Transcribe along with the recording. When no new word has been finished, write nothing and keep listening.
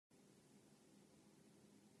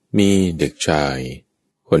มีเด็กชาย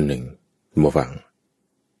คนหนึ่งมาฟัง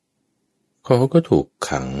เขาก็ถูก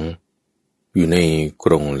ขังอยู่ในก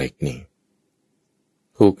รงเหล็กนี่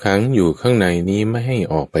ถูกขังอยู่ข้างในนี้ไม่ให้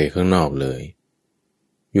ออกไปข้างนอกเลย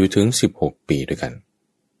อยู่ถึง16 ปีด้วยกัน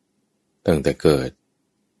ตั้งแต่เกิด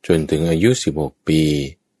จนถึงอายุ16 ปี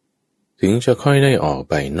ถึงจะค่อยได้ออก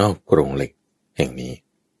ไปนอกกรงเหล็กแห่งนี้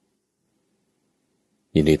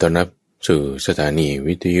ยินดีต้อนรับสู่สถานี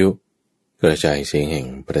วิทยุกระจายเสียงแห่ง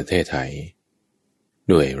ประเทศไทย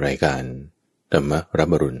ด้วยรายการธรรมรับ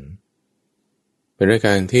อรุณเป็นรายก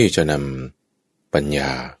ารที่จะนำปัญญ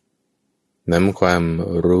านำความ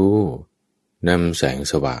รู้นำแสง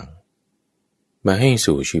สว่างมาให้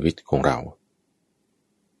สู่ชีวิตของเรา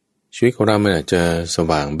ชีวิตของเรามันอาจจะส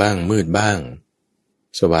ว่างบ้างมืดบ้าง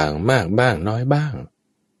สว่างมากบ้างน้อยบ้าง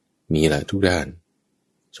มีแหละทุกด้าน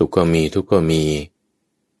สุขก็มีทุกข์ก็มี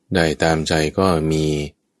ได้ตามใจก็มี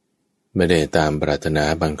ไม่ได้ตามปรารถนา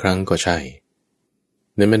บางครั้งก็ใช่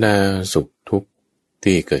ในบรรดาสุขทุกข์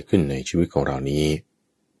ที่เกิดขึ้นในชีวิตของเรานี้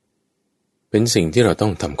เป็นสิ่งที่เราต้อ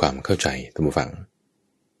งทำความเข้าใจท่านผู้ฟัง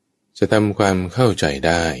จะทำความเข้าใจไ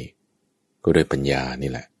ด้ก็ด้วยปัญญานี่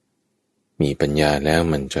แหละมีปัญญาแล้ว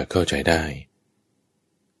มันจะเข้าใจได้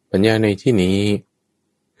ปัญญาในที่นี้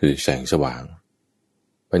คือแสงสว่าง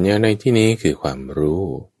ปัญญาในที่นี้คือความรู้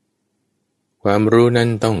ความรู้นั้น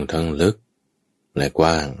ต้องทั้งลึกและก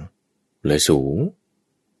ว้างและสูง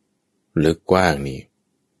ลึกกว้างนี่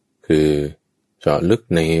คือเจาะลึก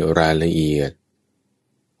ในรายละเอียด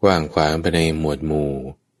กว้างขวางไปในหมวดหมู่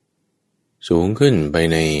สูงขึ้นไป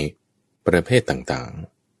ในประเภทต่าง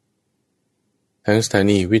ๆทั้งสถา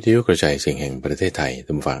นีวิทยุกระจายเสียงแห่งประเทศไทยท่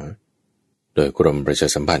านฟังโดยกรมประชา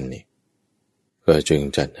สัมพันธ์นี่ก็จึง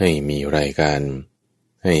จัดให้มีรายการ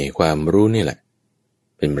ให้ความรู้นี่แหละ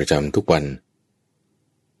เป็นประจำทุกวัน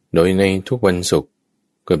โดยในทุกวันศุกร์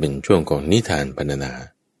ก็เป็นช่วงของนิทานพรรณนา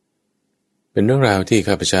เป็นเรื่องราวที่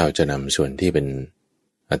ข้าพเจ้าจะนำส่วนที่เป็น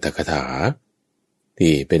อรรถกถา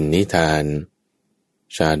ที่เป็นนิทาน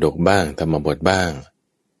ชาดกบ้างธรรมบทบ้าง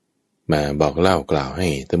มาบอกเล่ากล่าวให้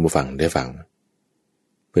ท่านผู้ฟังได้ฟัง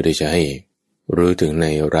เพื่อที่จะให้รู้ถึงใน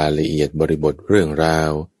รายละเอียดบริบทเรื่องรา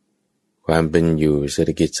วความเป็นอยู่เศรษ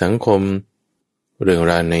ฐกิจสังคมเรื่อง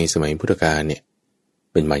ราวในสมัยพุทธกาลเนี่ย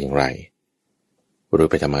เป็นมาอย่างไรรู้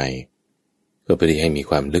ไปทำไมก็เพื่อที่ให้มี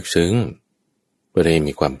ความลึกซึ้งเพื่อให้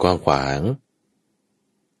มีความกว้างขวาง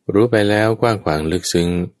รู้ไปแล้วกว้างขวางลึกซึ้ง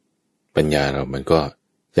ปัญญาเรามันก็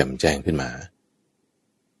แจ่มแจ้งขึ้นมา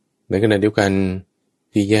ในขณะเดียวกัน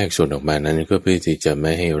ที่แยกส่วนออกมานั้นก็เพื่อที่จะไ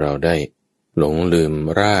ม่ให้เราได้หลงลืม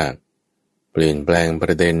รากเปลี่ยนแปลงป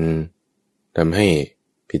ระเด็นทำให้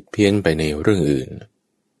ผิดเพี้ยนไปในเรื่องอื่น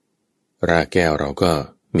รากแก้วเราก็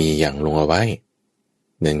มีอย่างลงเอาไว้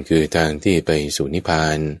นั่นคือทางที่ไปสู่นิพพา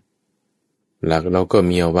นหลักเราก็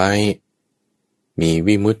มีเอาไว้มี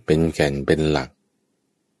วิมุตติเป็นแก่นเป็นหลัก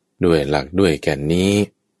ด้วยหลักด้วยแก่นนี้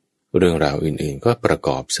เรื่องราวอื่นๆก็ประก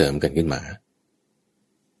อบเสริมกันขึ้นมา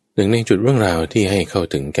หนึ่งในจุดเรื่องราวที่ให้เข้า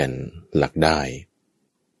ถึงแก่นหลักได้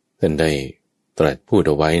ท่านได้ตรัสพูดเ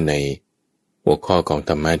อาไว้ในหัวข้อของธ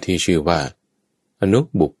รรมะที่ชื่อว่าอนุ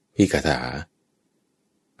บุพพิกถา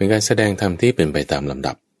เป็นการแสดงธรรมที่เป็นไปตามลำ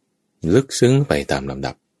ดับลึกซึ้งไปตามลำ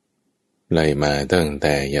ดับไล่มาตั้งแ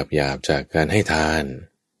ต่หยาบๆจากการให้ทาน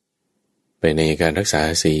ไปในการรักษา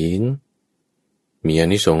ศีลมีอา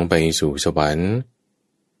นิสงส์ไปสู่สวรรค์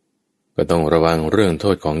ก็ต้องระวังเรื่องโท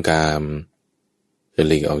ษของกามจะ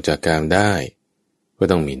หลีกออกจากกามได้ก็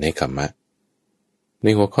ต้องมีเนกขัมมะใน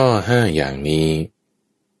หัวข้อ5อย่างนี้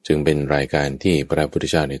จึงเป็นรายการที่พระพุทธ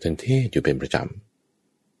เจ้าในท่านเทศอยู่เป็นประจ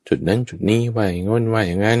ำจุดนั้นจุดนี้ว่าอย่างงั้นว่า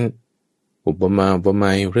อย่างนั้นอุปมาอุปไม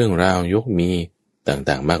ยเรื่องราวยกมี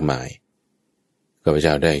ต่างๆมากมายข้าพเจ้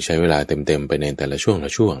าได้ใช้เวลาเต็มๆไปในแต่ละช่วงล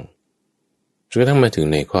ะช่วงจนกระทั่งมาถึง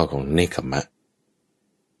ในข้อของเนกขัมมะ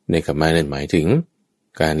เนกขัมมะนั้นหมายถึง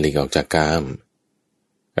การหลีกออกจากกาม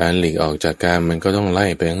การหลีกออกจากกามมันก็ต้องไล่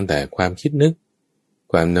ไปตั้งแต่ความคิดนึก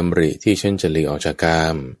ความดำริที่ฉันจะหลีกออกจากกา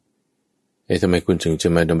มทำไมคุณถึงจะ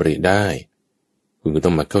มาดำริได้คุณก็ต้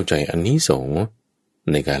องมาเข้าใจอานิสงส์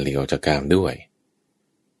ในการหลีกออกจากกามด้วย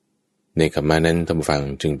ในขัมมะนั้นท่านผู้ฟัง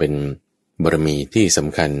จึงเป็นบารมีที่ส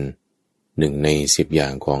ำคัญ1 ใน 10อย่า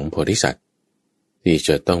งของโพธิสัตว์ที่จ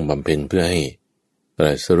ะต้องบำเพ็ญเพื่อให้ต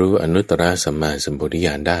รัสรู้อนุตตรสัมมาสัมโพธิญ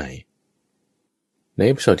าณได้ในเ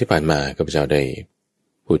อพิโซดที่ผ่านมาข้าพเจ้าได้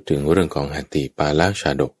พูดถึงเรื่องของหัตถิปาลช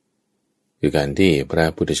าดกคือการที่พระ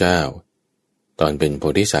พุทธเจ้าตอนเป็นโพ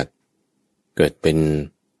ธิสัตว์เกิดเป็น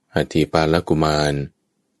หัตถิปาลกุมาร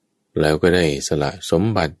แล้วก็ได้สละสม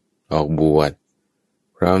บัติออกบวช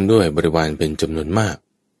พร้อมด้วยบริวารเป็นจำนวนมาก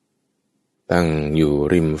ตั้งอยู่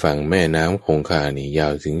ริมฝั่งแม่น้ำคงคานี่ยา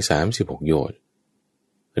วถึง36 โยชน์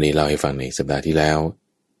อันนี้เล่าให้ฟังในสัปดาห์ที่แล้ว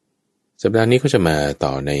สัปดาห์นี้ก็จะมา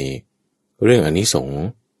ต่อในเรื่องอานิสงส์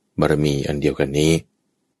บารมีอันเดียวกันนี้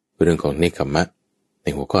เรื่องของเนกขัมมะใน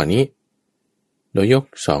หัวข้อนี้โดยยก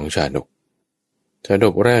2ชาด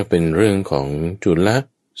กแรกเป็นเรื่องของจุล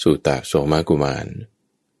สุตโสมกุมาร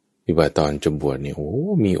ที่ว่าตอนจะบวชเนี่ย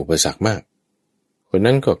มีอุปสรรคมากคน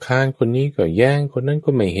นั้นก็ค้านคนนี้ก็แย้งคนนั้นก็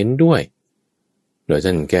ไม่เห็นด้วยโดยท่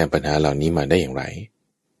านแก้ปัญหาเหล่านี้มาได้อย่างไร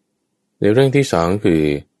ในเรื่องที่2คือ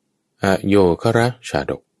อโยครชา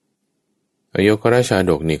ดกอโยครชา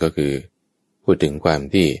ดกนี่ก็คือพูดถึงความ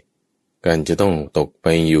ที่การจะต้องตกไป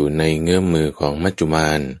อยู่ในเงื้อมมือของมัจจุมา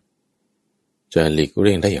นจะหลีกเ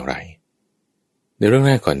ลี่ยงได้อย่างไรในเรื่องแ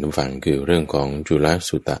รกก่อนทุกฝั่งคือเรื่องของจุล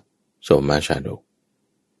สุตโสมชาดก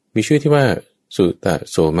มีชื่อที่ว่าสุต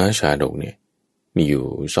โสมชาดกเนี่ยมีอยู่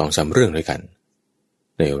 2-3 เรื่องด้วยกัน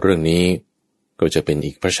ในเรื่องนี้ก็จะเป็น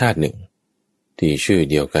อีกพระชาติหนึ่งที่ชื่อ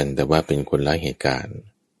เดียวกันแต่ว่าเป็นคนละเหตุการณ์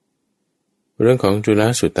เรื่องของจุล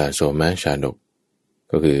สุตโสมชาดก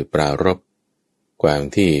ก็คือปรารภความ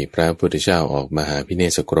ที่พระพุทธเจ้าออกมหาพิเน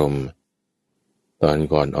ศกรมตอน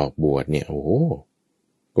ก่อนออกบวชเนี่ย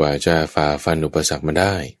กว่าจะฝ่าฟันอุปสรรคมาไ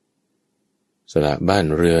ด้สละบ้าน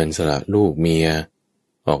เรือนสละลูกเมีย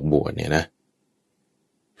ออกบวชเนี่ยนะ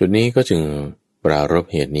จุดนี้ก็จึงปรารภ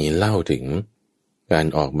เหตุนี้เล่าถึงการ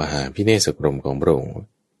ออกมหาพิเนศกรมของพระองค์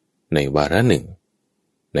ในวาระหนึ่ง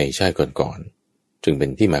ในชาติก่อนๆจึงเป็น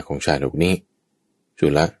ที่มาของชาดกนี้จุ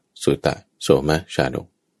ลสุตโสมชาดก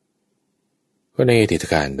ก็ในอดีต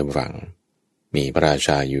การตำฝังมีพระราช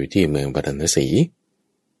าอยู่ที่เมืองปฐนสี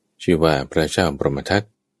ชื่อว่าพระเจ้าบรมทัต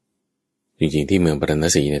จริงๆที่เมืองปฐน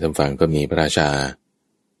สีในตำฝังก็มีพระราชา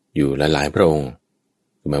อยู่หลายๆพระองค์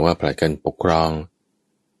หมายว่าผลัดกันปกครอง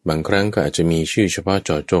บางครั้งก็อาจจะมีชื่อเฉพาะเจ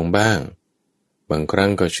าะจงบ้างบางครั้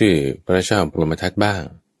งก็ชื่อพระเจ้าบรมทัตบ้าง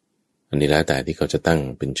อันนี้แล้วแต่ที่เขาจะตั้ง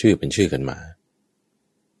เป็นชื่อกันมา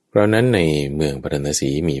เพราะนั้นในเมืองปฐนสี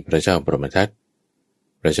มีพระเจ้าบรมทัต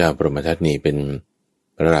พระเจ้าบรมทัตนี้เป็น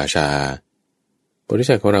พระราชาบริ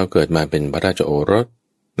ษัทของเราเกิดมาเป็นพระราชโอรส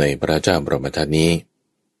ในพระเจ้าบรมทัตนี้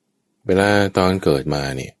เวลาตอนเกิดมา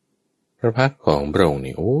เนี่ยพระพักตร์ของพระองค์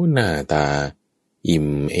นี่หน้าตาอิ่ม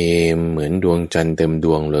เอมเหมือนดวงจันทร์เต็มด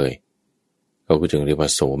วงเลยเขาก็จึงเรียกว่า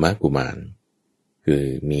โสมกุมารคือ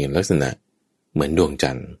มีลักษณะเหมือนดวง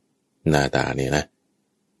จันทร์หน้าตาเนี่ยนะ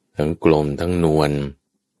ทั้งกลมทั้งนวล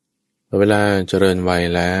เวลาเจริญวัย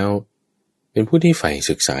แล้วเป็นผู้ที่ใฝ่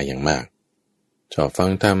ศึกษาอย่างมากชอบฟั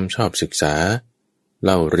งธรรมชอบศึกษาเ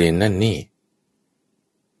ล่าเรียนนั่นนี่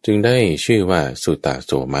จึงได้ชื่อว่าสุตโ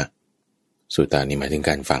สมะสุตานี่หมายถึง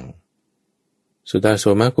การฟังสุตโส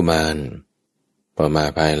มกุมารพอมา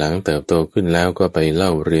ภายหลังเติบโตขึ้นแล้วก็ไปเล่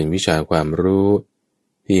าเรียนวิชาความรู้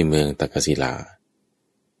ที่เมืองตักกศิลา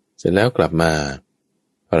เสร็จแล้วกลับมา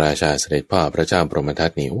พระราชาเสด็จพ่อพระเจ้าบรมทั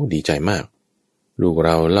ตนี่ดีใจมากลูกเร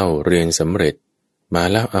าเล่าเรียนสำเร็จมา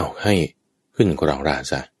แล้วเอาให้ขึ้นครองราชย์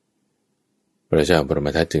ซะพระเจ้าบรม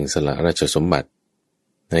ทัตจึงสละราชสมบัติ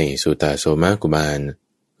ให้สุตโสมกุมาร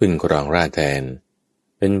ขึ้นครองราชย์แทน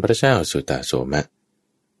เป็นพระเจ้าสุตโสมะ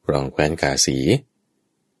ครองแคว้นกาสี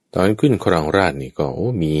ตอนขึ้นครองราชย์นี่ก็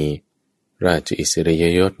มีราชอิสริย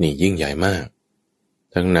ยศนี่ยิ่งใหญ่มาก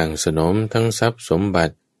ทั้งนางสนมทั้งทรัพย์สมบั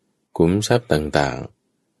ติขุมทรัพย์ต่าง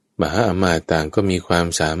ๆมหาอมาตย์ต่างก็มีความ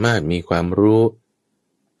สามารถมีความรู้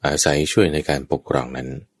อาศัยช่วยในการปกครองนั้น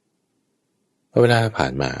พอเวลาผ่า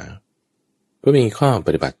นมาก็มีข้อป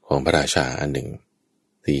ฏิบัติของพระราชาอันหนึ่ง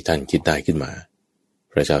ที่ท่านคิดได้ขึ้นมา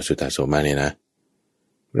พระเจ้าสุตโสมะเนี่ยนะ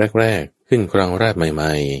แรกๆขึ้นครองราชย์ให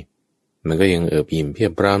ม่ๆมันก็ยังเอิบอิ่มเพีย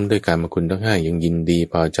บพร้อมด้วยกามคุณทั้ง5ยังยินดี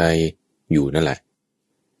พอใจอยู่นั่นแหละ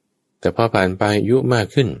แต่พอผ่านไปอายุมาก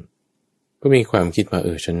ขึ้นก็มีความคิดว่า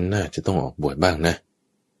ฉันน่าจะต้องออกบวชบ้างนะ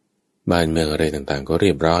บ้านเมืองอะไรต่างๆก็เรี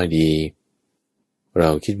ยบร้อยดีเรา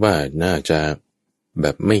คิดว่าน่าจะแบ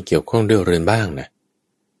บไม่เกี่ยวข้องด้วยเรือนบ้างนะ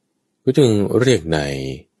ก็จึงเรียกนาย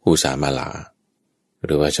ผู้สามาลาห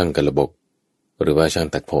รือว่าช่างกระบกหรือว่าช่าง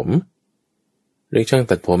ตัดผมเรียกช่าง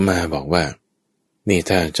ตัดผมมาบอกว่านี่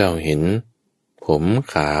ถ้าเจ้าเห็นผม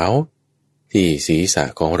ขาวที่ศีรษะ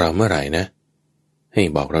ของเราเมื่อไหร่นะให้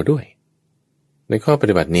บอกเราด้วยในข้อป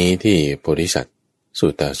ฏิบัตินี้ที่โพธิสัตว์สุ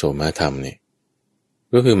ตโสมะทำเนี่ย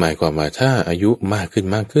ก็คือหมายความว่าถ้าอายุมาก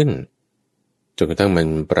ขึ้นจนกระทั่งมัน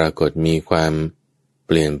ปรากฏมีความเ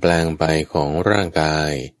ปลี่ยนแปลงไปของร่างกา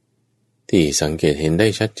ยที่สังเกตเห็นได้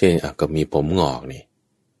ชัดเจนก็มีผมงอกนี่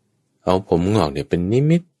เอาผมงอกเนี่ยเป็นนิ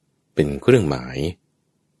มิตเป็นเครื่องหมาย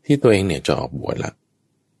ที่ตัวเองเนี่ยจะออกบวชละ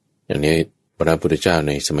อย่างนี้พระพุทธเจ้าใ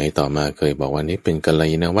นสมัยต่อมาเคยบอกว่านี้เป็นกัล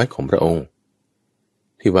ยาณวัตรของพระองค์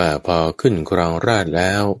ที่ว่าพอขึ้นครองราชย์แ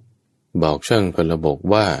ล้วบอกช่างกระบก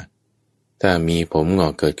ว่าถ้ามีผมงอ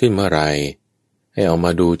กเกิดขึ้นเมื่อไรให้เอาม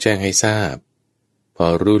าดูแจ้งให้ทราบพอ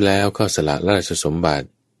รู้แล้วก็สละราชสมบัติ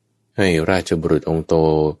ให้ราชบุรุษองค์โต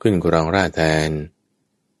ขึ้นครองราชย์แทน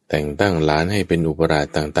แต่งตั้งหลานให้เป็นอุปราช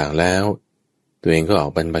ต่างๆแล้วตัวเองก็ออ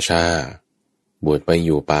กบรรพชาบวชไปอ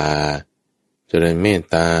ยู่ป่าเจริญเมต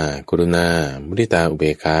ตากรุณามุทิตาอุเบ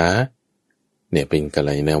กขาเนี่ยเป็นกัล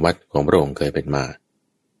ยาณวัตรของพระองค์เคยเป็นมา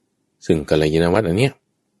ซึ่งกัลยาณวัตรอันเนี้ย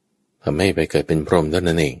ทำให้ไปเกิดเป็นพรหมเท่า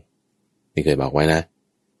นั้นเองนี่เคยบอกไว้นะ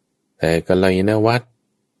แต่กัลยาณวัตร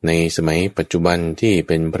ในสมัยปัจจุบันที่เ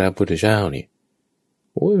ป็นพระพุทธเจ้านี่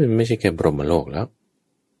โอ้ยมันไม่ใช่แค่พรหมโลกแล้ว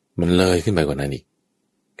มันเลยขึ้นไปกว่านั้นอีก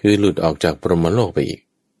คือหลุดออกจากพรหมโลกไปอีก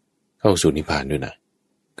เข้าสู่นิพพานด้วยนะ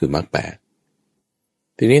คือมรรคแปด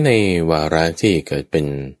ทีนี้ในวาระที่เกิดเป็น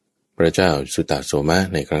พระเจ้าสุตตโสมะ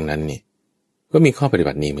ในครั้งนั้นนี่ก็มีข้อปฏิ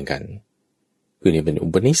บัตินี้เหมือนกันคือนี่เป็นอุ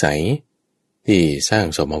ปนิสัยที่สร้าง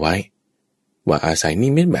สมเอาไว้ว่าอาศัยนิ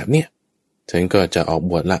มิตแบบเนี้ยฉันก็จะออก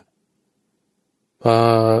บวชละพอ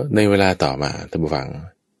ในเวลาต่อมาท่านผู้ฟัง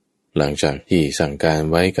หลังจากที่สั่งการ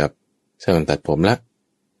ไว้กับช่างตัดผมละ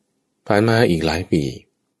ผ่านมาอีกหลายปี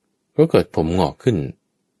ก็เกิดผมงอกขึ้น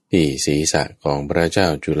ที่ศีรษะของพระเจ้า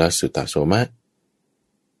จุลสุตตโสมะ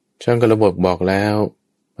ช่างกระบบบอกแล้ว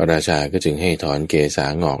พระราชาก็จึงให้ถอนเกศา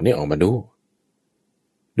งอกนี่ออกมาดู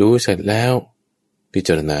เสร็จแล้วพิจ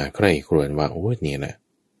ารณาใคร่ครวญว่าโอ้ยนี่แหละ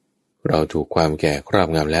เราถูกความแก่ครอบ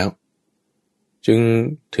งำแล้วจึง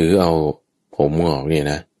ถือเอาผมงอกเนี่ย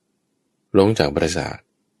นะลงจากปราสาท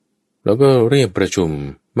แล้วก็เรียกประชุม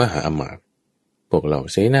มหาอมาตย์พวกเหล่า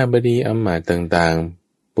เสนาบดีอมาตย์ต่าง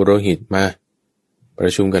ๆปุโรหิตมาปร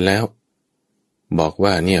ะชุมกันแล้วบอกว่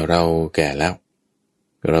าเนี่ยเราแก่แล้ว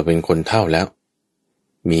เราเป็นคนเฒ่าแล้ว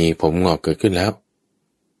มีผมงอกเกิดขึ้นแล้ว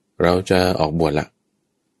เราจะออกบวชละ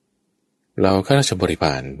เราข้าราชบริพ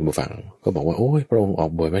ารบุฟังก็บอกว่าโอ้ยพระองค์ออ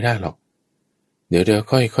กบวชไม่ได้หรอกเดี๋ยว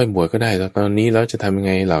ค่อยบวชก็ได้ตอนนี้เราจะทำยังไ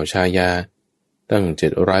งเหล่าชายาตั้ง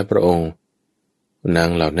700พระองค์นาง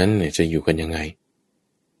เหล่านั้นเนี่ยจะอยู่กันยังไง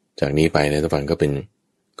จากนี้ไปในทุกฝั่งก็เป็น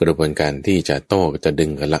กระบวนการที่จะโต้จะดึ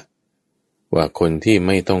งกันละว่าคนที่ไ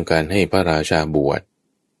ม่ต้องการให้พระราชาบวช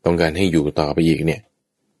ต้องการให้อยู่ต่อไปอีกเนี่ย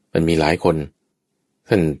มันมีหลายคน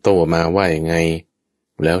ท่านโต้มาว่ายังไง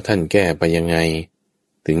แล้วท่านแก้ไปยังไง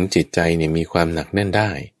ถึงจิตใจเนี่ยมีความหนักแน่นได้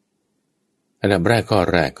อันดับแรก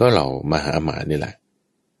ก็เหล่ามหาอมาตย์นี่แหละ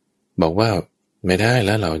บอกว่าไม่ได้แ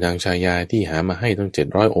ล้วเหล่านางชายาที่หามาให้ต้อง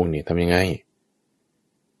700องค์เนี่ยทำยังไง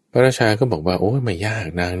พระราชาก็บอกว่าโอ้ยไม่ยาก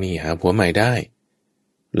นางนี่หาผัวใหม่ได้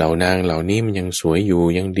เหล่านางเหล่านี้มันยังสวยอยู่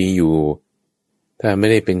ยังดีอยู่ถ้าไม่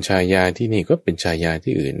ได้เป็นชายาที่นี่ก็เป็นชายา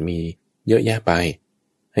ที่อื่นมีเยอะแยะไป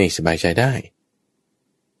ให้สบายใจได้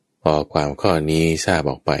พอความข้อนี้ทราบ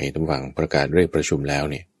ออกไประหว่างประกาศเรียกประชุมแล้ว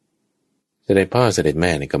เนี่ยเสด็จพ่อเสด็จแ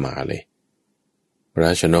ม่ในก็มาเลยพระ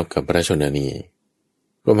ชนกกับพระชนนี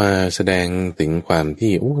ก็มาแสดงถึงความ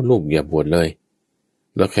ที่โอ้ลูกอย่าบวชเลย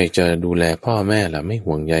แล้วใครจะดูแลพ่อแม่ล่ะไม่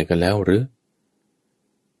ห่วงใยกันแล้วหรือ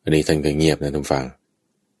อันนี้ท่านก็เงียบนะทุกฟัง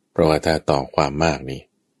เพราะว่าถ้าต่อความมากนี่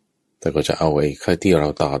แต่ก็จะเอาไอ้ข้อที่เรา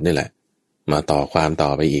ตอบนี่แหละมาต่อความต่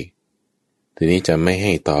อไปอีกทีนี้จะไม่ใ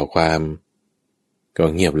ห้ต่อความก็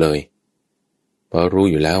เงียบเลยเพราะรู้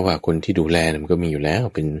อยู่แล้วว่าคนที่ดูแลมันก็มีอยู่แล้ว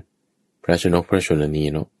เป็นพระชนกพระชนนี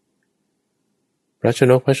เนาะพระช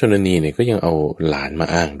นกพระชนนีเนี่ยก็ยังเอาหลานมา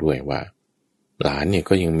อ้างด้วยว่าหลานเนี่ย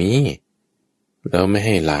ก็ยังมีแล้วไม่ใ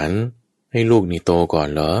ห้หลานให้ลูกนี่โตก่อน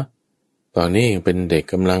เหรอตอนนี้ยังเป็นเด็ก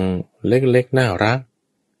กำลังเล็กๆน่ารัก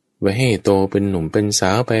ไว้ให้โตเป็นหนุ่มเป็นส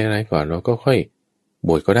าวไปอะไรก่อนแล้วก็ค่อยบ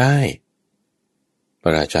วชก็ได้พร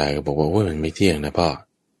ะราชาก็บอกว่าโอ้ยมันไม่เที่ยงนะพ่อ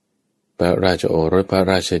พระราชโอรสพระ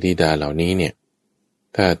ราชธิดาเหล่านี้เนี่ย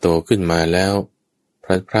ถ้าโตขึ้นมาแล้วพ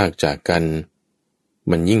ลัดพรากจากกัน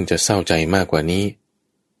มันยิ่งจะเศร้าใจมากกว่านี้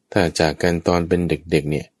ถ้าจากกันตอนเป็นเด็ก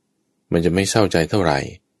ๆเนี่ยมันจะไม่เศร้าใจเท่าไหร่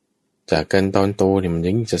จากกันตอนโตเนี่ยมัน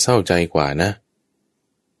ยิ่งจะเศร้าใจกว่านะ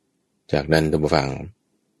จากนั้นท่านผู้ฟัง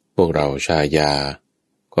พวกเราชายา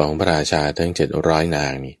ของพระราชาทั้ง700นา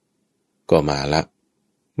งนี่ก็มาละ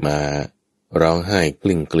มาร้องไห้ก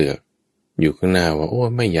ลิ้งเกลือกอยู่ข้างหน้าว่าโอ้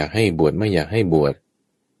ไม่อยากให้บวชไม่อยากให้บวช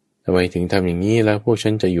ทำไมถึงทำอย่างนี้แล้วพวกฉั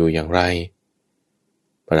นจะอยู่อย่างไร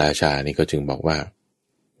พระราชานี่ก็จึงบอกว่า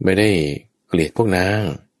ไม่ได้เกลียดพวกนาง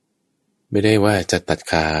ไม่ได้ว่าจะตัด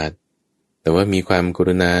ขาดแต่ว่ามีความก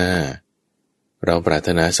รุณาเราปรารถ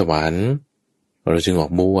นาสวรรค์เราจึงออ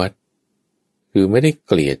กบวชคือไม่ได้เ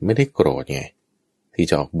กลียดไม่ได้โกรธไงที่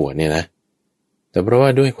จะออกบวชเนี่ยนะแต่เพราะว่า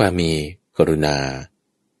ด้วยความมีกรุณา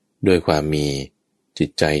ด้วยความมีจิต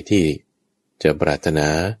ใจที่จะปรารถนา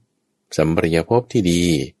สัมปรายภพที่ดี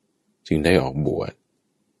จึงได้ออกบวช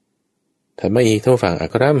ถ้าไม่อีกท่านฝั่งอั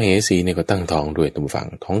ครมเหสีเนี่ยก็ตั้งท้องด้วยท่านฝั่ง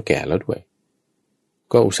ท้องแก่แล้วด้วย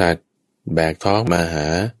ก็อุตส่าห์แบกท้องมาหา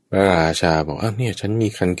พระราชาบอกอ้าวเนี่ยฉันมี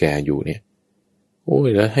คันแก่อยู่เนี่ยโอ้ย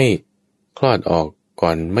แล้วให้คลอดออกก่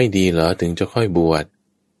อนไม่ดีเหรอถึงจะค่อยบวช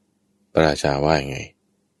พระราชาว่าไง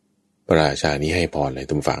พระราชานี้ให้พรเลย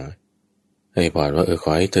ทุกฝังให้พรว่าข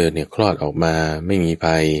อให้เธอเนี่ยคลอดออกมาไม่มี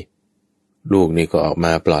ภัยลูกนี่ก็ออกม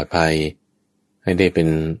าปลอดภัยให้ได้เป็น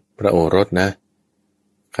พระโอรสนะ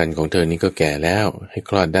ครรภ์ของเธอนี่ก็แก่แล้วให้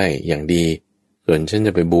คลอดได้อย่างดีส่วนฉันจ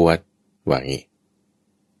ะไปบวชว่างี้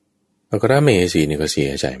อัครมเหสีนี่ก็เสีย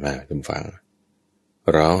ใจมากทุกฝัง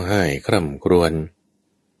ร้องไห้คร่ำครวญ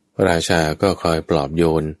พระราชาก็คอยปลอบโย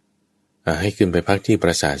นให้ขึ้นไปพักที่ป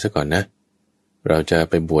ราสาทซะก่อนนะเราจะ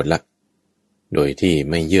ไปบวชละโดยที่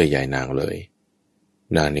ไม่เยื่อใยนางเลย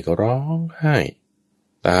นางนี่ก็ร้องไห้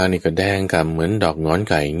ตานี่ก็แดงกำเหมือนดอกงอน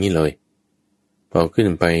ไก่อย่างนี้เลยพอขึ้น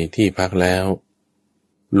ไปที่พักแล้ว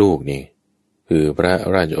ลูกนี่คือพระ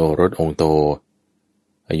ราชโอรสองค์โต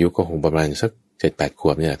อายุก็คงประมาณสัก 7-8 ข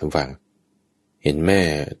วบนี่แหละทุกฝั่งเห็นแม่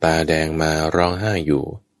ตาแดงมาร้องไห้อยู่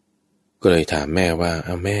ก็เลยถามแม่ว่าเอ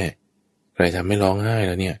าแม่ใครทำให้ร้องไห้แ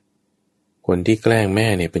ล้วเนี่ยคนที่แกล้งแม่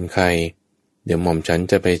เนี่ยเป็นใครเดี๋ยวหม่อมฉัน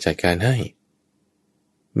จะไปจัดการให้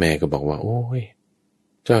แม่ก็บอกว่าโอ้ย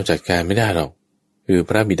เจ้าจัดการไม่ได้หรอกคือพ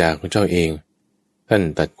ระบิดาของเจ้าเองท่าน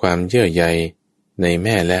ตัดความเยื่อใยในแ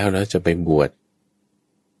ม่แล้วจะไปบวช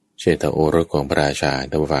เชษฐโอรสของพระราชา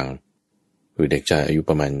ท่านผู้ฟังคือเด็กชายอายุ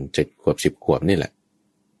ประมาณ7 ขวบ 10 ขวบนี่แหละ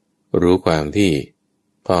รู้ความที่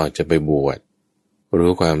พ่อจะไปบวช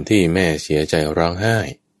รู้ความที่แม่เสียใจร้องไห้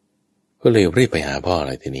ก็เลยรีบไปหาพ่อเ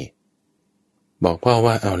ลยทีนี้บอกพ่อ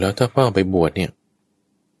ว่าเอาแล้วถ้าพ่อไปบวชเนี่ย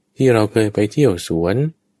ที่เราเคยไปเที่ยวสวน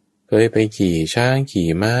เคยไปขี่ช้างขี่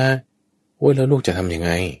ม้าโอ้ยแล้วลูกจะทำยังไ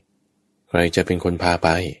งใครจะเป็นคนพาไป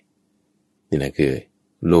นี่แหละคือ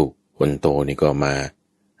ลูกคนโตนี่ก็มา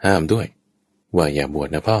ห้ามด้วยว่าอย่าบวช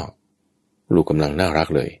นะพ่อลูกกำลังน่ารัก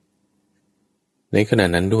เลยในขณะ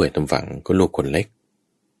นั้นด้วยตำฝั่งก็ลูกคนเล็ก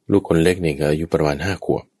นี่ก็อายุประมาณ5 ข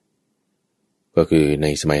วบก็คือใน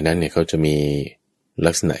สมัยนั้นเนี่ยเขาจะมี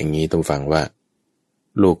ลักษณะอย่างนี้ตำฝั่งว่า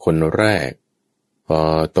ลูกคนแรกพอ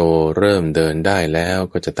โตเริ่มเดินได้แล้ว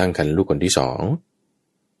ก็จะตั้งครรภ์ลูกคนที่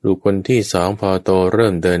2ลูกคนที่2พอโตเริ่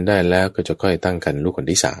มเดินได้แล้วก็จะค่อยตั้งครรภ์ลูกคน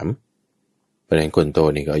ที่3เพราะฉะนั้นคนโต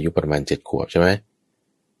นี่ก็อายุประมาณ7 ขวบใช่ไหม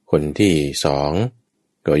คนที่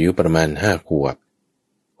2ก็อายุประมาณ5 ขวบ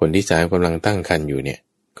คนที่3กำลังตั้งครรภ์อยู่เนี่ย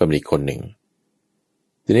ก็มีคนหนึ่ง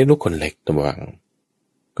ทีนี้ลูกคนเล็กตำวัง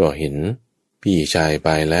ก็เห็นพี่ชายไป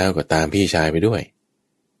แล้วก็ตามพี่ชายไปด้วย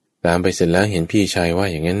ตามไปเสร็จแล้วเห็นพี่ชายว่า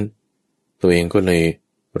อย่างนั้นตัวเองก็เลย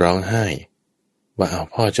ร้องไห้ว่าเอา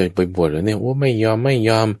พ่อจะไปบวชแล้วเนี่ยโอ้ไม่ยอม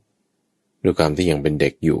ด้วยความที่ยังเป็นเด็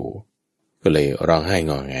กอยู่ก็เลยร้องไห้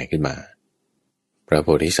งอแงขึ้นมาพระโพ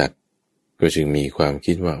ธิสัตว์ก็จึงมีความ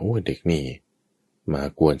คิดว่าโอ้เด็กนี่มา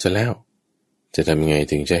กวนซะแล้วจะทำยังไง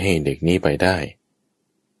ถึงจะให้เด็กนี้ไปได้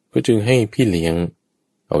ก็จึงให้พี่เลี้ยง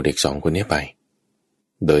เอาเด็ก2 คนนี้ไป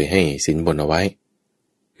โดยให้สินบนเอาไว้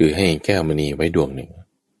คือให้แก้วมณีไว้ดวงหนึ่ง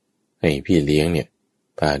ให้พี่เลี้ยงเนี่ย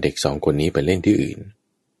พาเด็ก2 คนนี้ไปเล่นที่อื่น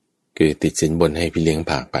คือติดสินบนให้พี่เลี้ยง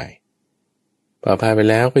พาไปพาไป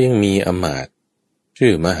แล้วก็ยังมีอมาตย์ชื่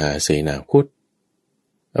อมหาเสนาคุต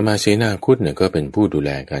อมาตย์เสนาคุตเนี่ยก็เป็นผู้ดูแล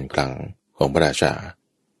การคลังของพระราชา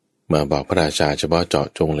มาบอกพระราชาเฉพาะเจาะ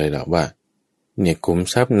จงเลยล่ะว่าเนี่ยขุม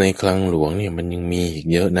ทรัพย์ในคลังหลวงเนี่ยมันยังมีอีก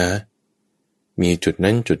เยอะนะมีจุด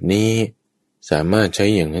นั้นจุดนี้สามารถใช้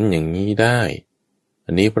อย่างนั้นอย่างนี้ได้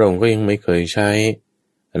อันนี้พระองค์ก็ยังไม่เคยใช้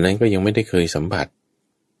อันนั้นก็ยังไม่ได้เคยสัมผัส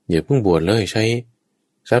อย่าเพิ่งบวชเลยใช้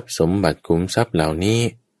ทรัพย์สมบัติขุมทรัพย์เหล่านี้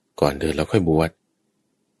ก่อนเดินแล้วค่อยบวช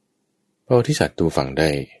พระโพธิสัตว์ตูฟังได้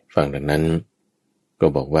ฟังดังนั้นก็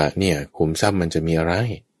บอกว่าเนี่ยขุมทรัพย์มันจะมีอะไร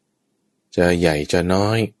จะใหญ่จะน้อ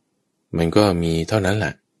ยมันก็มีเท่านั้นแหล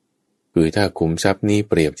ะคือถ้าขุมทรัพย์นี้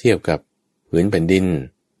เปรียบเทียบกับผืนแผ่นดิน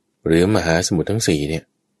หรือมหาสมุทรทั้ง4เนี่ย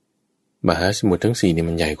มหาสมุทรทั้ง4นี่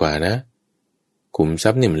มันใหญ่กว่านะขุมทรั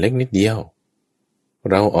พย์นี่มันเล็กนิดเดียว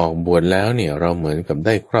เราออกบวชแล้วเนี่ยเราเหมือนกับไ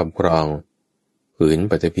ด้ครอบครองผืน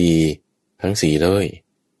ปฐพีทั้ง4เลย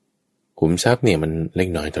ขุมทรัพย์เนี่ยมันเล็ก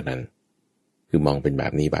น้อยเท่านั้นคือมองเป็นแบ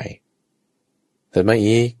บนี้ไปแต่มา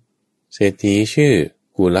อีกเศรษฐีชื่อ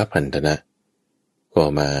กุลพันธนะก็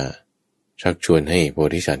มาชักชวนให้โพ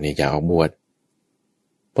ธิสัตว์เนี่ยอย่าออกบวช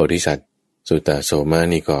โพธิสัตว์สุตตโสมา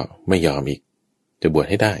นี่ก็ไม่ยอมอีกจะบวช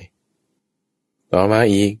ให้ได้ต่อมา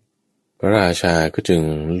อีกพระราชาก็จึง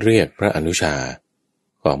เรียกพระอนุชา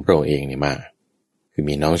ของพระองค์เองเนี่ยมาคือ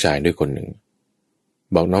มีน้องชายด้วยคนหนึ่ง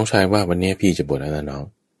บอกน้องชายว่าวันนี้พี่จะบวชแล้วนะน้อง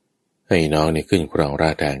ให้น้องเนี่ยขึ้นครองรา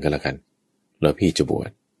ชย์แทนก็แล้วกันแล้วพี่จะบวช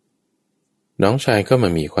น้องชายก็มา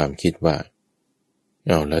มีความคิดว่าเ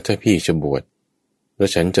อาแล้วถ้าพี่จะบวชแล้ว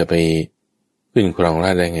ฉันจะไปขึ้นครองร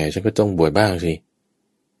าชย์ได้ไงฉันก็ต้องบวชบ้างสิ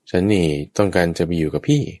ฉันนี่ต้องการจะไปอยู่กับ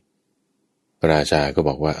พี่พระราชาก็บ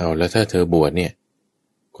อกว่าเอาแล้วถ้าเธอบวชเนี่ย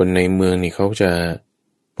คนในเมืองนี่เขาจะ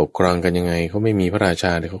ปกครองกันยังไงเขาไม่มีพระราช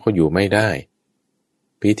าเลยเขาก็อยู่ไม่ได้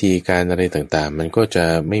พิธีการอะไรต่างๆมันก็จะ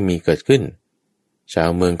ไม่มีเกิดขึ้นชาว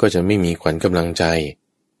เมืองก็จะไม่มีขวัญกำลังใจ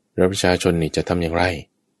แล้วประชาชนนี่จะทำอย่างไร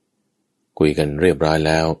คุยกันเรียบร้อยแ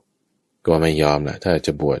ล้วก็ไม่ยอมล่ะถ้าจ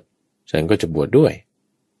ะบวชฉันก็จะบวชด้วย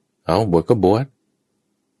เอาบวชก็บวช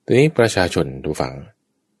ทีนี้ประชาชนดูฟัง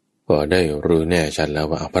ก็ได้รู้แน่ชัดแล้ว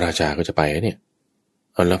ว่าพระราชาก็จะไปเนี่ย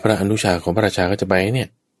แล้วพระอนุชาของพระราชาก็จะไปเนี่ย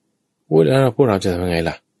แล้วพวกเราจะทำยังไง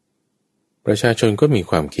ล่ะประชาชนก็มี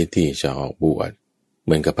ความคิดที่จะออกบวชเห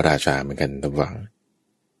มือนกับพระราชาเหมือนกันระหว่าง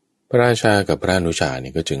พระราชากับพระอนุชาเนี่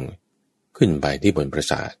ยก็จึงขึ้นไปที่บนปรา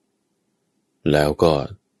สาทแล้วก็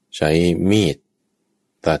ใช้มีด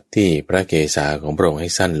ตัดที่พระเกศาของพระองค์ให้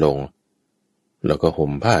สั้นลงแล้วก็ห่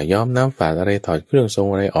มผ้าย้อมน้ำฝาดอะไรถอดเครื่องทรง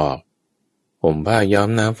อะไรออกห่มผ้าย้อม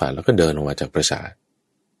น้ำฝาดแล้วก็เดินลงมาจากปราสาท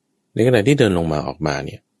ในขณะที่เดินลงมาออกมาเ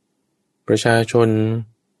นี่ยประชาชน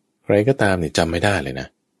ใครก็ตามเนี่ยจำไม่ได้เลยนะ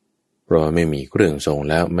เพราะไม่มีเครื่องทรง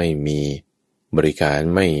แล้วไม่มีบริการ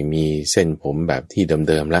ไม่มีเส้นผมแบบที่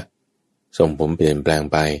เดิมๆละทรงผมเปลี่ยนแปลง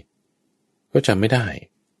ไปก็จำไม่ได้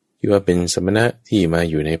คิดว่าเป็นสมณะที่มา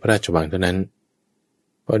อยู่ในพระราชวังเท่านั้น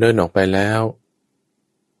พอเดินออกไปแล้ว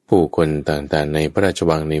ผู้คนต่างๆในพระราช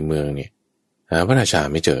วังในเมืองเนี่ยหาพระราชา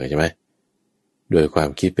ไม่เจอใช่ไหมโดยความ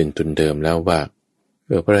คิดเป็นทุนเดิมแล้วว่า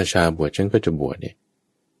พระราชาบวชฉันก็จะบวชเนี่ย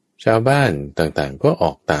ชาวบ้านต่างๆก็อ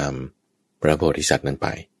อกตามพระโพธิสัตว์นั้นไป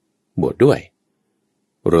บวชด้วย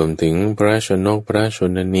รวมถึงพระชนกพระช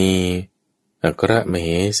นนีอัครมเห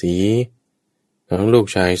สีทั้งลูก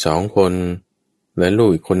ชาย2 คนและลูก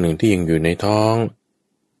อีกคนหนึ่งที่ยังอยู่ในท้อง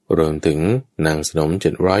รวมถึงนางสนม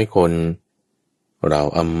700 คนเรา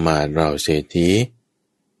อำมาตย์เราเศรษฐี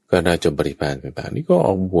ก็ราชบริพารต่างๆนี่ก็อ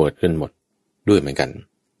อกบวชกันหมดด้วยเหมือนกัน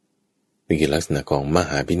นี่คือลักษณะของมห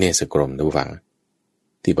าพิเนศกรมท่านผู้ฟัง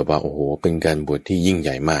ที่บอกว่าโอ้โหเป็นการบวชที่ยิ่งให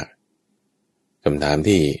ญ่มากคำถาม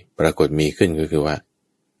ที่ปรากฏมีขึ้นก็คือว่า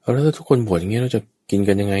แล้วถ้าทุกคนบวชอย่างนี้เราจะกิน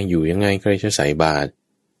กันยังไงอยู่ยังไงใครจะใส่บาตร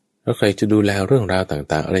แล้วใครจะดูแลเรื่องราว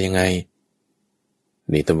ต่างๆอะไรยังไง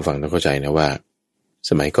นี่ท่านผู้ฟังต้องเข้าใจนะว่า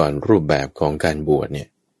สมัยก่อนรูปแบบของการบวชเนี่ย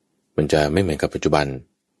มันจะไม่เหมือนกับปัจจุบัน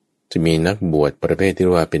จะมีนักบวชประเภทที่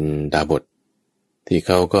ว่าเป็นดาบสที่เ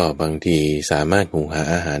ขาก็บางทีสามารถหุงหา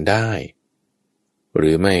อาหารได้หรื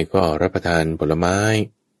อไม่ก็รับประทานผลไม้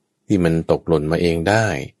ที่มันตกหล่นมาเองได้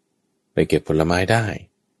ไปเก็บผลไม้ได้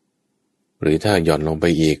หรือถ้าหย่อนลงไป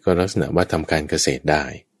อีกก็ลักษณะว่าทำการเกษตรได้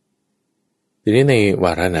ทีนี้ในว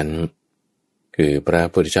าระนั้นคือพระ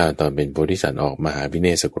พุทธเจ้าตอนเป็นโพธิสัตว์ออกมหาวิเน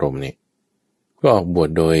ศกรมเนี่ยก็ออกบวช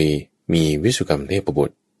โดยมีวิสุกรรมเทพบุ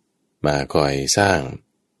ตรมาคอยสร้าง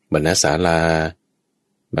บรรณศาลา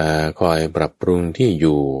มาคอยปรับปรุงที่อ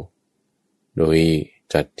ยู่โดย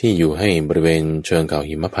จัดที่อยู่ให้บริเวณเชิงเขา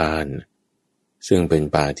หิมพานต์ซึ่งเป็น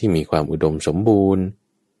ป่าที่มีความอุดมสมบูรณ์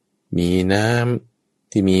มีน้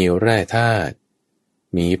ำที่มีแร่ธาตุ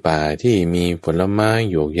มีป่าที่มีผลไม้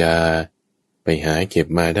หยวกยาไปหาเก็บ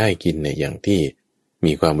มาได้กินในอย่างที่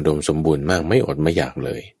มีความอุดมสมบูรณ์มากไม่อดไม่อยากเ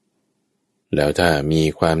ลยแล้วถ้ามี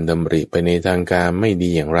ความดำริไปในทางการไม่ดี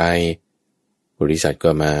อย่างไรบริษัท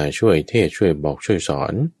ก็มาช่วยเทศช่วยบอกช่วยสอ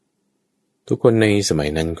นทุกคนในสมัย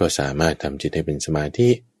นั้นก็สามารถทำจิตให้เป็นสมาธิ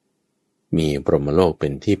มีพรหมโลกเป็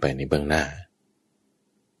นที่ไปในเบื้องหน้า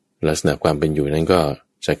ลักษณะความเป็นอยู่นั้นก็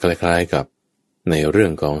จะคล้ายๆกับในเรื่อ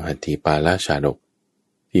งของหัตถีปาลชาดก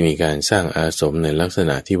ที่มีการสร้างอาสมในลักษ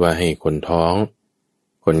ณะที่ว่าให้คนท้อง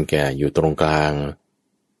คนแก่อยู่ตรงกลาง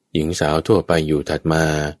หญิงสาวทั่วไปอยู่ถัดมา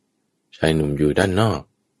ชายหนุ่มอยู่ด้านนอก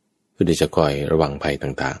เพื่อที่จะคอยระวังภัย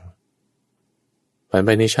ต่างๆผ่านไป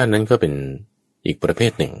ในชาตินั้นก็เป็นอีกประเภ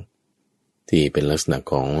ทหนึ่งที่เป็นลักษณะ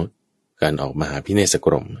ของการออกมหาพิเนศก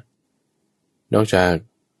รมนอกจาก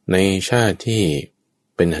ในชาติที่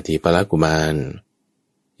เป็นหัตถีปาลกุมาร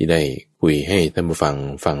ที่ได้คุยให้ท่านผู้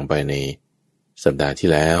ฟังไปในสัปดาห์ที่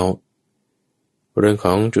แล้วเรื่องข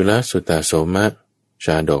องจุลสุตตโสมะช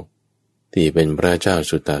าดกที่เป็นพระเจ้า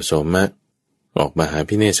สุตตโสมะออกมหา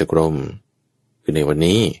พิเนศกรมคือในวัน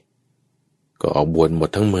นี้ก็ออกบวชหมด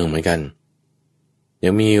ทั้งเมืองเหมือนกันยั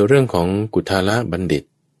งมีเรื่องของกุทาละบัณฑิต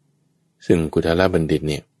ซึ่งกุทาละบัณฑิต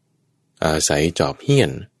เนี่ยอาศัยจอบเหี้ย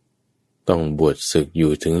นต้องบวชศึกอ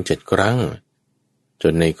ยู่ถึง7 ครั้งจ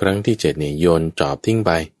นในครั้งที่7เนี่ยโยนจอบทิ้งไ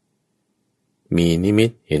ปมีนิมิ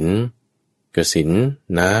ตเห็นกสิณ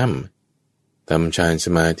น้ำทำฌานส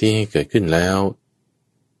มาธิให้เกิดขึ้นแล้ว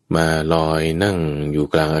มาลอยนั่งอยู่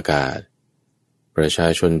กลางอากาศประชา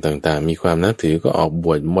ชนต่างๆมีความนับถือก็ออกบ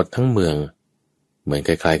วชหมดทั้งเมืองเหมือนค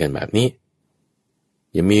ล้ายๆกันแบบนี้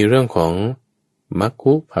ยังมีเรื่องของมัค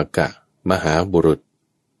คุภกะมหาบุรุษ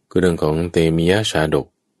คือเรื่องของเตมียชาดก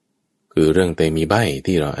คือเรื่องเตมีใบ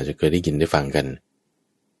ที่เราอาจจะเคยได้ยินได้ฟังกัน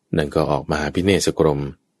นั่นก็ออกมหาพิเนศกรม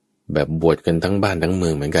แบบบวชกันทั้งบ้านทั้งเมื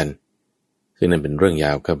องเหมือนกัน ซึ่งนั่นเป็นเรื่องย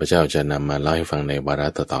าวข้าพเจ้าจะนำมาเล่าให้ฟังในวาระ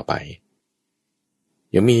ต่อไป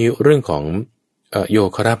ยังมีเรื่องของโย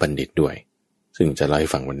คราบัณฑิตด้วยซึ่งจะเล่าให้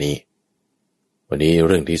ฟังวันนี้เ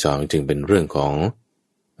รื่องที่สองจึงเป็นเรื่องของ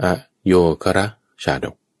โยคราชาด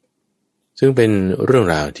กซึ่งเป็นเรื่อง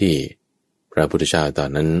ราวที่พระพุทธเจ้าตอน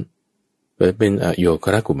นั้นเป็นโยค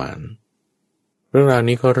รากุมารเรื่องราว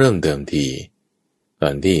นี้ก็เริ่มเดิมทีตอ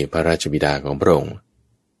นที่พระราชบิดาของพระองค์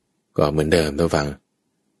ก็เหมือนเดิมท่านฟัง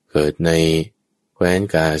เกิดในแคว้น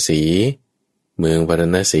กาสีเมืองพารา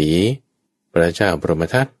ณสีพระเจ้าพรหม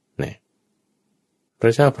ทัตเนี่ยพร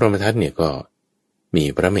ะเจ้าพรหมทัตเนี่ยก็มี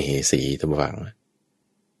พระมเหสีท่านฟัง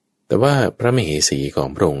แต่ว่าพระมเหสีของ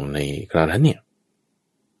พระองค์ในคราวนั้นเนี่ย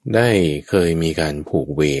ได้เคยมีการผูก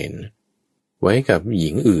เวรไว้กับหญิ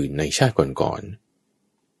งอื่นในชาติก่อน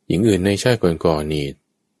ๆหญิงอื่นในชาติก่อนๆนี่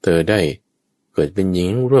เธอได้เกิดเป็นหญิง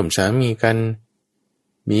ร่วมสามีกัน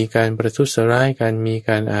มีการประทุษร้ายกันมีก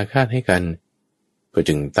ารอาฆาตให้กันก็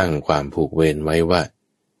จึงตั้งความผูกเวรไว้ว่า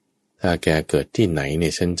ถ้าแกเกิดที่ไหนเนี่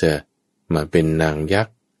ยฉันจะมาเป็นนางยัก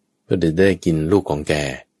ษ์เพื่อได้กินลูกของแก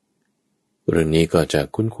เรื่องนี้ก็จะ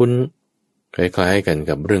คุ้นๆคล้ายๆกัน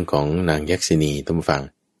กับเรื่องของนางยักษินีท่านผู้ฟัง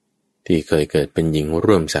ที่เคยเกิดเป็นหญิง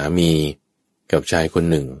ร่วมสามีกับชายคน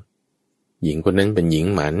หนึ่งหญิงคนนั้นเป็นหญิง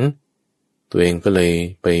หมันตัวเองก็เลย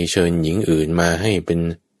ไปเชิญหญิงอื่นมาให้เป็น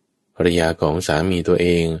ภรรยาของสามีตัวเอ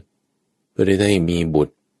งเพื่อได้มีบุต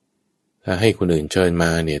รถ้าให้คนอื่นเชิญม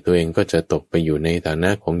าเนี่ยตัวเองก็จะตกไปอยู่ในฐานะ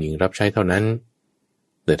ของหญิงรับใช้เท่านั้น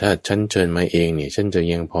แต่ถ้าฉันเชิญมาเองเนี่ยฉันจะ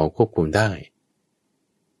ยังพอควบคุมได้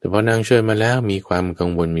แต่พอนางเชิญมาแล้วมีความกัง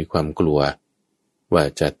วลมีความกลัวว่า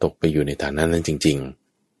จะตกไปอยู่ในฐานะนั้นจริง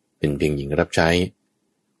ๆเป็นเพียงหญิงรับใช้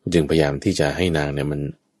จึงพยายามที่จะให้นางเนี่ยมัน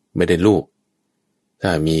ไม่ได้ลูกถ้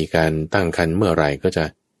ามีการตั้งครรภ์เมื่อไหร่ก็จะ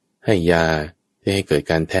ให้ยาที่ให้เกิด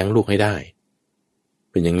การแท้งลูกให้ได้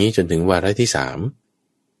เป็นอย่างนี้จนถึงวาระที่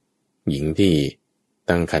3หญิงที่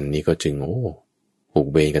ตั้งครรภ์นี้ก็จึงผูก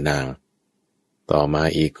เวรกับนางต่อมา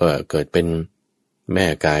อีกก็เกิดเป็นแม่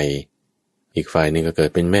ไก่อีกฝ่ายนึงก็เกิ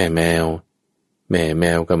ดเป็นแม่แมวแม่แม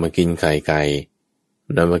วก็มากินไข่ไก่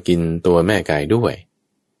แล้วมากินตัวแม่ไก่ด้วย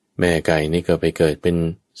แม่ไก่นี่ก็ไปเกิดเป็น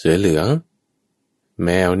เสือเหลืองแม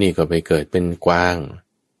วนี่ก็ไปเกิดเป็นกวาง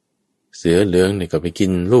เสือเหลืองนี่ก็ไปกิ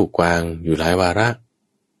นลูกกวางอยู่หลายวาระ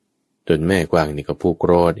จนแม่กวางนี่ก็ผูกโก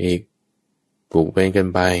รธอีกผูกเวรกัน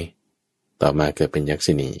ไปต่อมาเกิดเป็นยัก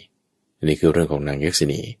ษินีนี่คือเรื่องของนางยักษิ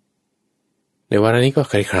นีในวาระนี้ก็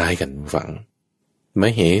คล้ายๆกันฟังม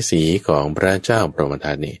เหสีของพระเจ้าพรหม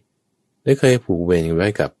ทัตนี่ได้เคยผูกเวรไว้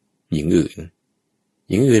กับหญิง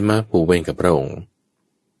อื่นมาผูกเวรกับพระองค์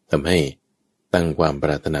ทำให้ตั้งความป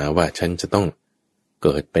รารถนาว่าฉันจะต้องเ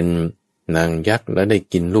กิดเป็นนางยักษ์และได้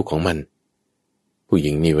กินลูกของมันผู้ห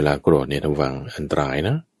ญิงนี่เวลาโกรธเนี่ยทำฟังอันตรายน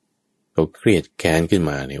ะเขาเครียดแค้นขึ้น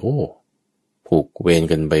มาเนี่ยผูกเวร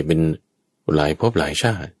กันไปเป็นหลายภพหลายช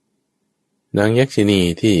าตินางยักษินี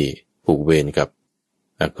ที่ผูกเวรกับ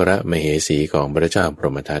อัครมเหสีของพระเจ้าพร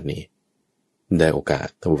หมทัตนี้ได้โอกาส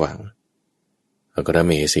ทวังอัคร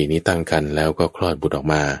มเหสีนี้ตั้งครรภ์แล้วก็คลอดบุตรออก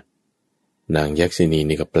มานางยักษินี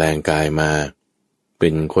นี่ก็แปลงกายมาเป็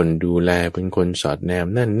นคนดูแลเป็นคนสอดแนม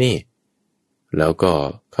นั่นนี่แล้วก็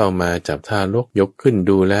เข้ามาจับทารกยกขึ้น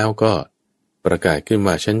ดูแล้วก็ประกาศขึ้น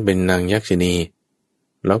ว่าฉันเป็นนางยักษินี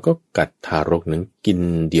แล้วก็กัดทารกนั้นกิน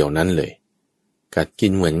เดี่ยวนั้นเลยกัดกิ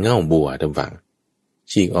นเหมือนเง่าบัวทำฝัง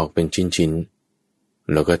ฉีกออกเป็นชิ้น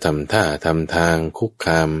ๆแล้วก็ทำท่าทำทางคุกค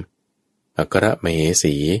ามอัครมเห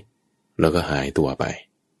สีแล้วก็หายตัวไป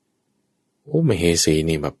มเหสี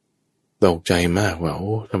นี่แบบตกใจมากว่า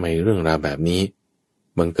ทำไมเรื่องราวแบบนี้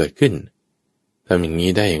มันเกิดขึ้นทำอย่างนี้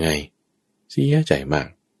ได้ยังไงเสียใจมาก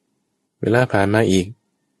เวลาผ่านมาอีก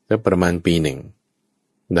แล้วประมาณปีหนึ่ง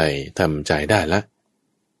ได้ทำใจได้ละ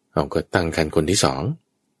เอาก็ตั้งครรภ์คนที่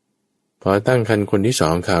2พอตั้งครรภ์คนที่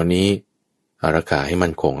2คราวนี้อารักขาให้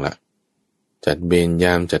มั่นคงละจัดเบญย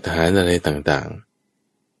ามจัดทหารอะไรต่าง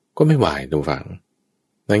ๆก็ไม่ไหวดูฟัง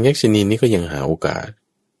นางยักษินีนี้ก็ยังหาโอกาส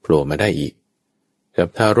โผล่มาได้อีกกับ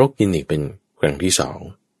ทารกกินอีกเป็นครั้งที่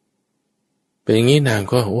2เป็นอย่างนี้นาง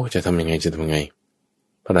ก็จะทำยังไง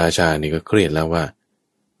พระราชานี่ก็เครียดแล้วว่า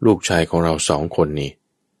ลูกชายของเรา2คนนี่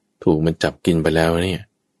ถูกมันจับกินไปแล้วเนี่ย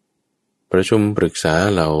ประชุมปรึกษา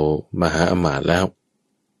เรามหาอมาตย์แล้ว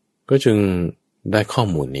ก็จึงได้ข้อ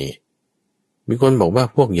มูลนี้มีคนบอกว่า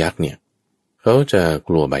พวกยักษ์เนี่ยเขาจะก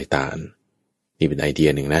ลัวใบตาลนี่เป็นไอเดีย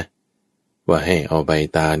หนึ่งนะว่าให้เอาใบ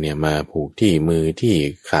ตาลเนี่ยมาผูกที่มือที่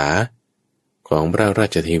ขาของพระรา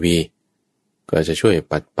ชทีวีก็จะช่วย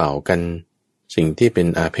ปัดเป่ากันสิ่งที่เป็น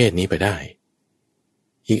อาเพศนี้ไปได้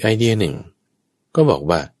อีกไอเดียหนึ่งก็บอก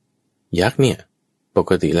ว่ายักษ์เนี่ยป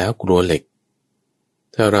กติแล้วกลัวเหล็ก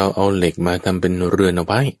ถ้าเราเอาเหล็กมาทำเป็นเรือนเอา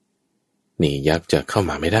ไว้นี่ยักษ์จะเข้า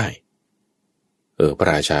มาไม่ได้ พระ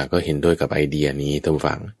ราชาก็เห็นด้วยกับไอเดียนี้ท่านผู้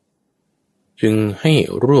ฟังจึงให้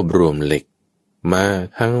รวบรวมเหล็กมา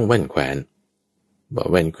ทั้งแว่นแขวนบอก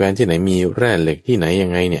แว่นแขวนที่ไหนมีแร่เหล็กที่ไหนยั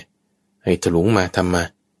งไงเนี่ยให้ถลุงมาทำมา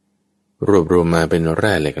รวบรวมมาเป็นแ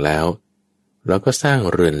ร่เหล็กแล้วก็สร้าง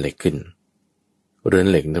เรือนเหล็กขึ้นเรือน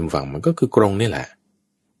เหล็กท่านผู้ฟังมันก็คือกรงนี่แหละ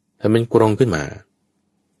ถ้าเป็นกรงขึ้นมา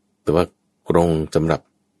แต่ว่ากรงสำหรับ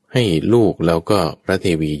ให้ลูกแล้วก็พระเท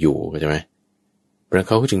วีอยู่ใช่ไหมพระเ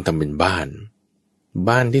ขาก็จึงทำเป็นบ้า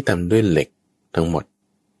นที่ทำด้วยเหล็กทั้งหมด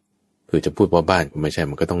คือจะพูดว่าบ้านก็ไม่ใช่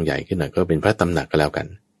มันก็ต้องใหญ่ขึ้นหน่อยก็เป็นพระตำหนักก็แล้วกัน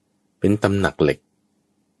เป็นตำหนักเหล็ก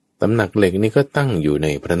ตำหนักเหล็กนี่ก็ตั้งอยู่ใน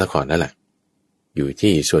พระนครนั่นแหละอยู่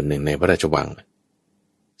ที่ส่วนหนึ่งในพระราชวัง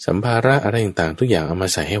สัมภาระอะไรต่างๆทุกอย่างเอามา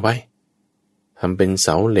ใส่ให้ไว้ทำเป็นเส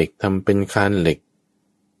าเหล็กทำเป็นคานเหล็ก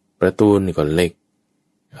ประตูนี่ก็เหล็ก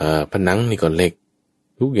ผนังนี่ก็เหล็ก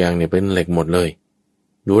ทุกอย่างเนี่ยเป็นเหล็กหมดเลย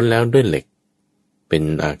ล้วนแล้วด้วยเหล็กเป็น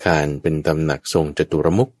อาคารเป็นตำหนักทรงจตุร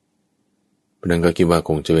มุขพนันก็คิดว่าค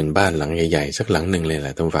งจะเป็นบ้านหลังใหญ่ๆสักหลังหนึ่งเลยแหล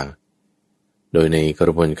ะท่านฟังโดยในกร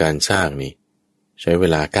ะบวนการสร้างนี่ใช้เว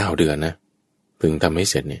ลา9 เดือนนะถึงทำให้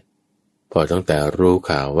เสร็จเนี่ยพอตั้งแต่รู้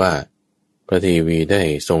ข่าวว่าพระเทวีได้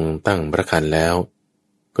ทรงตั้งพระครรภ์แล้ว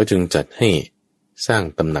ก็จึงจัดให้สร้าง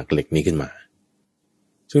ตำหนักเหล็กนี้ขึ้นมา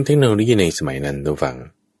ซึ่งเทคโนโลยีในสมัยนั้นท่านฟัง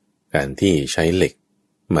การที่ใช้เหล็ก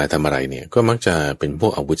มาทำอะไรเนี่ยก็มักจะเป็นพว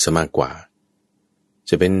กอาวุธซะมากกว่า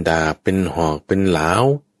จะเป็นดาบเป็นหอกเป็นหลาว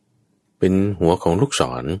เป็นหัวของลูกศ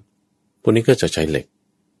รพวกนี้ก็จะใช้เหล็ก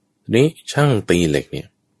ทีนี้ช่างตีเหล็กเนี่ย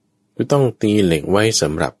ก็ต้องตีเหล็กไว้ส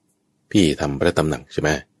ำหรับพี่ทำพระตำหนักใช่ไหม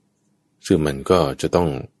ซึ่งมันก็จะต้อง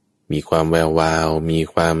มีความแวววาวมี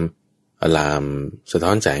ความอลามสะท้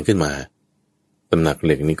อนแสงขึ้นมาตำหนักเห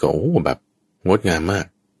ล็กนี่ก็แบบงดงามมาก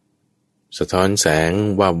สะท้อนแสง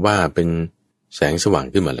ว่าเป็นแสงสว่าง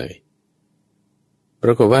ขึ้นมาเลยปร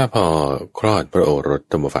ากฏว่าพอคลอดพระโอรส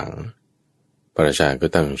ธรรมฝังพระราชาก็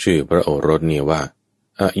ตั้งชื่อพระโอรสเนี่ยว่า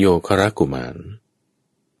อโยครกุมาร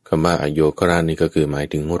คำว่าอโยครานี่ก็คือหมาย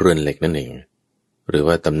ถึงเรือนเหล็กนั่นเองหรือ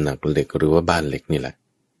ว่าตำหนักเหล็กหรือว่าบ้านเหล็กนี่แหละ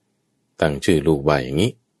ตั้งชื่อลูกว่าอย่าง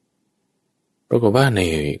นี้ปรากฏว่าใน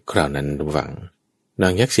คราวนั้นธรรมฝังนา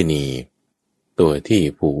งยักษินีตัวที่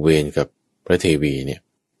ผูกเวรกับพระเทวีเนี่ย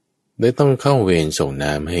ได้ต้องเข้าเวรส่ง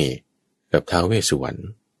น้ำให้กับท้าวเวสสุวรรณ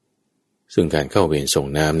ซึ่งการเข้าเวรส่ง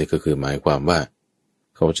น้ำนี่ก็คือหมายความว่า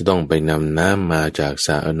เขาจะต้องไปนำน้ำมาจากส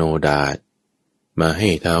าโนดาตมาให้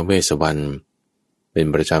ท้าวเวสสุวรรณเป็น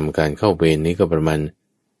ประจำการเข้าเวรนี้ก็ประมาณ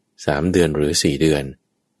3 เดือนหรือ4 เดือน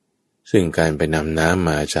ซึ่งการไปนำน้ำ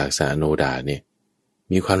มาจากสาโนดาตเนี่ย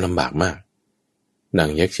มีความลำบากมากนาง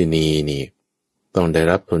ยักษินีนี่ต้องได้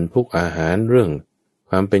รับผลทุกอาหารเรื่อง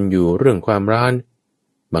ความเป็นอยู่เรื่องความร้อน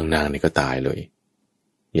บางนางนี่ก็ตายเลย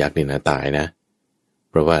ยักษ์นี่นะตายนะ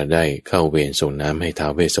เพราะว่าได้เข้าเวรส่งน้ำให้ท้า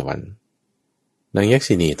วเวสสุวรรณนางยัก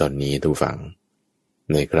ษินีตอนนี้ทุกฝั่ง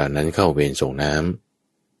ในกระนั้นเข้าเวรส่งน้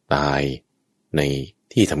ำตายใน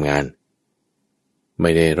ที่ทำงานไ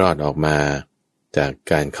ม่ได้รอดออกมาจาก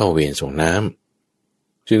การเข้าเวรส่งน้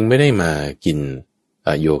ำจึงไม่ได้มากินอ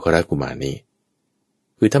โยครกุมารนี้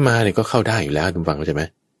คือถ้ามาเนี่ยก็เข้าได้อยู่แล้วทุกฝั่งเข้าใจไหม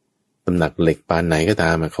ตำหนักเหล็กปานไหนก็ตา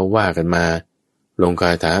มเขาว่ากันมาลงคา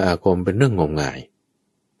ถาอาคมเป็นเรื่องงมงาย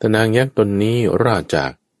แต่นางยักษ์ตนนี้รอดจา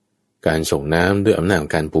กการส่งน้ำด้วยอำนาจ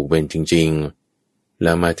การผูกเวรจริงๆแ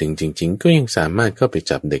ล้วมาถึงจริงๆก็ยังสามารถเข้าไป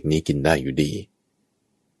จับเด็กนี้กินได้อยู่ดี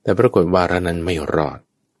แต่ปรากฏว่านั้นไม่รอด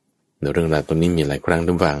ในเรื่องราวตัวนี้มีหลายครั้ง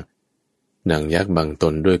ทุกฝั่งนางยักษ์บังต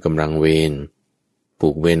นด้วยกำลังเวรผู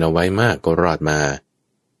กเวรเอาไว้มากก็รอดมา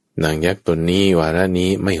นางยักษ์ตนนี้วาระนี้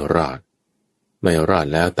ไม่รอด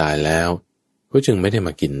แล้วตายแล้วก็จึงไม่ได้ม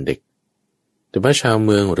ากินเด็กแต่ว่าชาวเ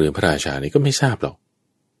มืองหรือพระราชานี่ก็ไม่ทราบหรอก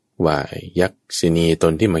ว่ายักษินีต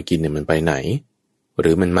นที่มากินเนี่ยมันไปไหนห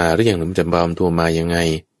รือมันมาหรือยังหรือมันจะปลอมตัวมายังไง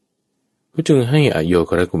ก็จึงให้อโย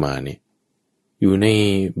ครกุมารเนี่ยอยู่ใน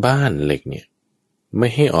บ้านเหล็กเนี่ยไม่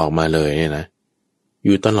ให้ออกมาเลยเนี่ยนะอ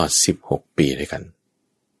ยู่ตลอด16 ปีด้วยกัน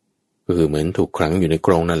ก็คือเหมือนถูกขังอยู่ในก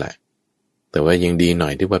รงนั่นแหละแต่ว่ายังดีหน่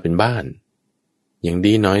อยที่ว่าเป็นบ้านยัง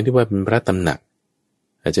ดีน้อยที่ว่าเป็นพระตำหนัก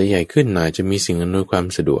อาจจะใหญ่ขึ้นหน่อยจะมีสิ่งอำนวยความ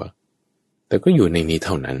สะดวกแต่ก็อยู่ในนี้เ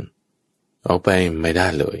ท่านั้นออกไปไม่ได้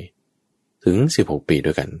เลยถึง16 ปี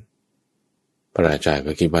ด้วยกันพระราชา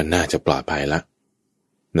ก็คิดว่าน่าจะปลอดภัยละ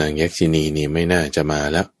นางยักษินีนี่ไม่น่าจะมา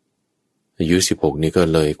แล้วอายุ16นี่ก็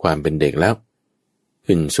เลยความเป็นเด็กแล้ว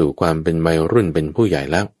ขึ้นสู่ความเป็นวัยรุ่นเป็นผู้ใหญ่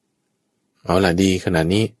แล้วเอาล่ะดีขนาด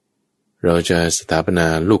นี้เราจะสถาปนา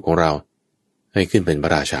ลูกของเราให้ขึ้นเป็นพร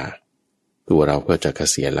ะราชาตัวเราก็จะเก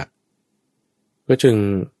ษียณละก็จึง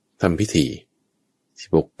ทำพิธี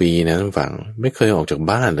16 ปีนะท่านฟังไม่เคยออกจาก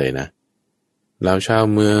บ้านเลยนะเราชาว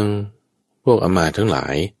เมืองพวกอมาตย์ทั้งหลา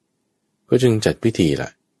ยก็จึงจัดพิธีละ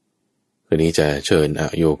คืนนี้จะเชิญอ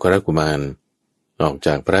โยครกุมาร ออกจ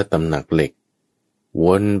ากพระตำหนักเหล็กว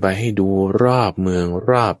นไปให้ดูรอบเมือง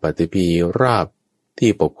รอบปฏิพีรอบที่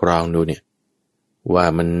ปกครองดูเนี่ยว่า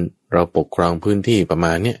มันเราปกครองพื้นที่ประม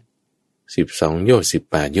าณเนี่ย12 โยชน์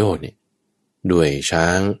18 โยชน์เนี่ยด้วยช้า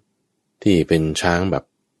งที่เป็นช้างแบบ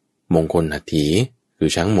มงคลหัตถีคือ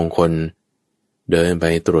ช้างมงคลเดินไป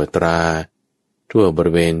ตรวจตราทั่วบ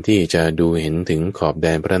ริเวณที่จะดูเห็นถึงขอบแด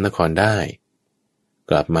นพระนครได้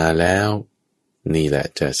กลับมาแล้วนี่แหละ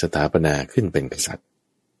จะสถาปนาขึ้นเป็นกษัตริย์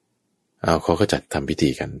เขาก็จัดทำพิธี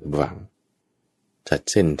กันหวังจัด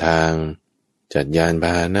เส้นทางจัดยานพ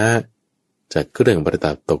าหนะจัดเครื่องประ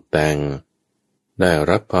ดับตกแต่งได้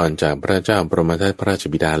รับพรจากพระเจ้าบรมทัตพระราช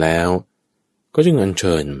บิดาแล้วก็จึงอัญเ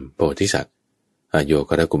ชิญโพธิสัตว์อโย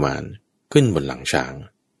ครกุมารขึ้นบนหลังช้าง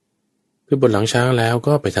ขึ้นบนหลังช้างแล้ว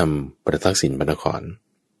ก็ไปทำประทักษิณพระนคร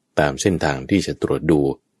ตามเส้นทางที่จะตรวจดู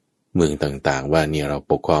เมืองต่างๆว่าเนี่ยเรา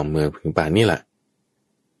ปกครองเมืองพึงป่านนี่แหละ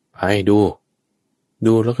ไปดู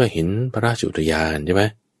แล้วก็เห็นพระราชอุทยานใช่ไหม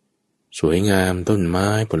สวยงามต้นไม้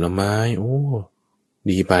ผลไม้โอ้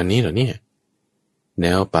ดีป่านนี้เหรอเนี่ยแน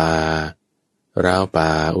วป่าราวป่า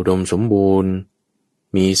อุดมสมบูรณ์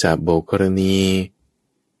มีสระโบกกรณี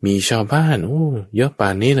มีชาวบ้านโอ้เยอะป่า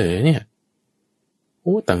นนี้เลยเนี่ยโ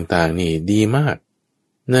อ้ต่างๆนี่ดีมาก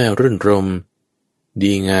น่ารื่นรม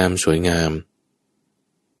ดีงามสวยงาม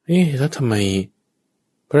แล้วทำไม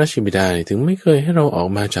พระราชบิดาถึงไม่เคยให้เราออก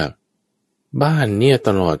มาจากบ้านเนี่ยต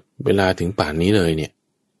ลอดเวลาถึงป่านนี้เลยเนี่ย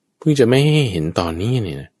เพิ่งจะไม่ให้เห็นตอนนี้เ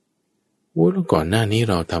นี่ยนะโอ้แล้วก่อนหน้านี้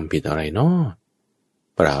เราทำผิดอะไรเนาะ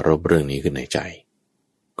ปรารภเรื่องนี้ขึ้นในใจ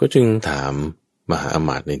ก็จึงถามมหาอม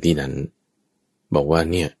าตย์ในที่นั้นบอกว่า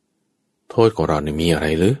เนี่ยโทษของเราเนี่ยมีอะไร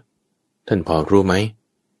หรือท่านพอรู้ไหม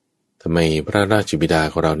ทำไมพระราชบิดา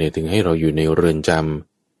ของเราเนี่ยถึงให้เราอยู่ในเรือนจ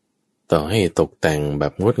ำต่อให้ตกแต่งแบ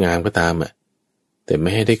บงดงามก็ตามแต่ไม่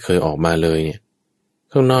ให้ได้เคยออกมาเลยเนี่ย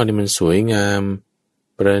ข้างนอกนี่มันสวยงาม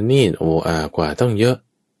ประณีตโอ้อากว่าต้องเยอะ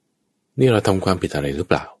นี่เราทำความผิดอะไรหรือ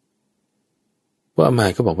เปล่าพระอมาต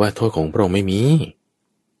ย์ก็บอกว่าโทษของพระองค์ไม่มี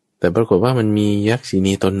แต่ปรากฏว่ามันมียักษิ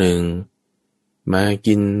นีตนหนึ่งมา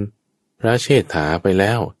กินพระเชษฐาไปแ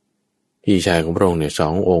ล้วพี่ชายของพระองค์เนี่ย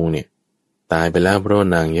2 องค์เนี่ยตายไปแล้วเพราะ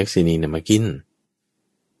นางยักษินีเนี่ยมากิน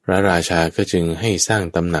พระราชาก็จึงให้สร้าง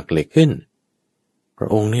ตำหนักเหล็กขึ้นพระ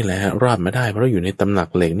องค์นี่แหละรอดมาได้เพราะอยู่ในตำหนัก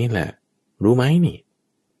เหล็กนี่แหละรู้ไหมนี่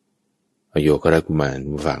อโยครกุมาร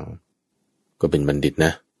ฟังก็เป็นบัณฑิตน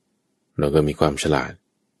ะแล้วก็มีความฉลาด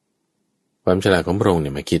ของพระองค์เ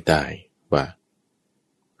นี่ยมาคิดได้ว่า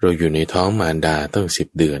เราอยู่ในท้องมารดาตั้ง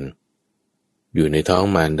10 เดือนอยู่ในท้อง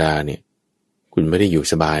มารดาเนี่ยคุณไม่ได้อยู่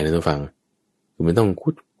สบายนะทุกฟังคุณไม่ต้องคุ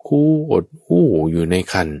ดคู่อดอู้อยู่ใน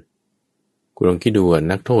ครรภ์คุณลองคิดดู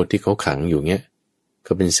นักโทษที่เขาขังอยู่เงี้ยเข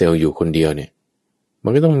าเป็นเซลล์อยู่คนเดียวเนี่ยมั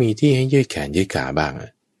นก็ต้องมีที่ให้ยืดแขนยืดขาบ้าง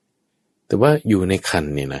แต่ว่าอยู่ในครร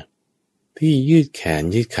ภ์เนี่ยนะที่ยืดแขน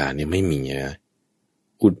ยืดขาเนี่ยไม่มีนะ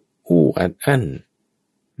อุดอู้อัดอั้น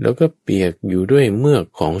แล้วก็เปียกอยู่ด้วยเมือก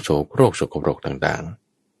ของโสโครกสกปรกต่าง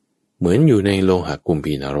ๆเหมือนอยู่ในโลหะกุม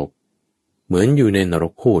พีนรกเหมือนอยู่ในนร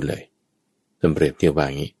กพูดเลยจำเปรียบเทียบว่าอ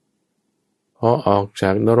ย่างนี้พอออกจา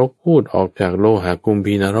กนรกพูดออกจากโลหะกุม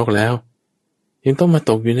พีนรกแล้วยังต้องมา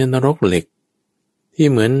ตกอยู่ในนรกเหล็กที่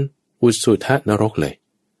เหมือนอุสุทนรกเลย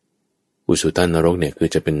อุสุทนรกเนี่ยคือ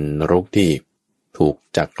จะเป็นนรกที่ถูก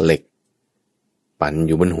จักรเหล็กปั่นอ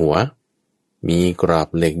ยู่บนหัวมีกรอบ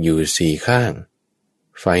เหล็กอยู่4 ข้าง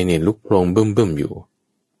ไฟเนี่ยลุกโพลงบึ้มๆอยู่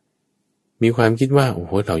มีความคิดว่าโอ้โ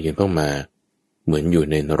หเรายังต้องมาเหมือนอยู่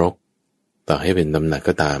ในนรกต่อให้เป็นตำหนัก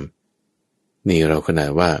ก็ตามนี่เราขนาด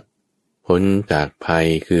ว่าพ้นจากภัย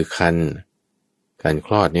คือคันการค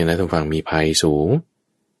ลอดเนี่ยนะท่านฟังมีภัยสูง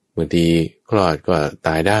บางทีคลอดก็ต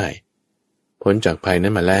ายได้พ้นจากภัยนั้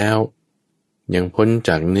นมาแล้วยังพ้นจ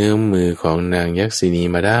ากเนื้อมือของนางยักษินี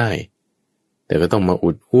มาได้แต่ก็ต้องมาอุ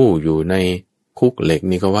ดอู้อยู่ในคุกเหล็ก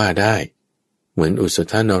นี่ก็ว่าได้เหมือนอุสุ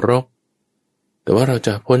ทนรกแต่ว่าเราจ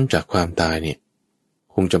ะพ้นจากความตายเนี่ย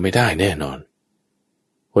คงจะไม่ได้แน่นอน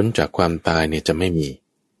พ้นจากความตายเนี่ยจะไม่มี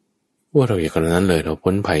ว่าเราอย่างนั้นเลยเรา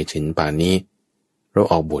พ้นภัยฉินป่านนี้เรา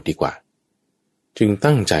ออกบวชดีกว่าจึง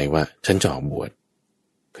ตั้งใจว่าฉันจะออกบวช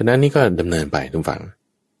คณะนี้ก็ดำเนินไปทุกฝั่ง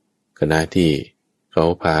คณะที่เขา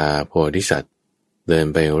พาโพธิสัตว์เดิน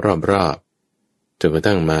ไปรอบๆจนกระ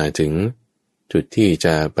ทั่งมาถึงจุดที่จ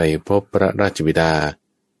ะไปพบพระราชบิดา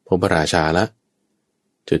พบพระราชาละ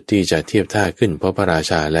จุดที่จะเทียบท่าขึ้นพบพระรา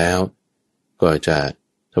ชาแล้วก็จะ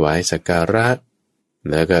ถวายสักการะ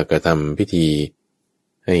แล้วก็กระทำพิธี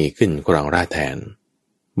ให้ขึ้นครองราชย์แทน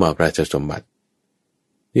มอบราชสมบัติ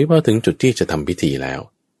นี่พอถึงจุดที่จะทำพิธีแล้ว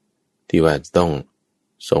ที่ว่าจะต้อง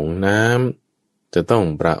สงน้ำจะต้อง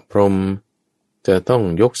ประพรมจะต้อง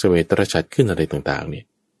ยกเสวตฉัตรขึ้นอะไรต่างๆเนี่ย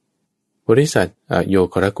บริษัทอโย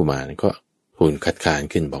ครกุมารก็ถ ทูลคัดค้าน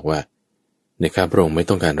ขึ้นบอกว่าในข้าพระองค์ไม่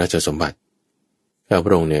ต้องการราชสมบัติข้าพ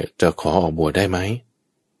ระองค์เนี่ยจะขอออกบวชได้ไหม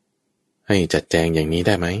ให้จัดแจงอย่างนี้ไ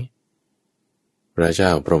ด้ไหมพระเจ้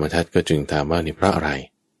าพรหมทัตก็จึงถามว่านี่เพราะอะไร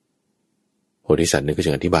โพธิสัตว์นี่ก็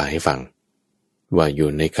จึงอธิบายให้ฟังว่าอยู่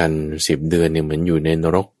ในครรภ์10 เดือนเนี่ยเหมือนอยู่ในน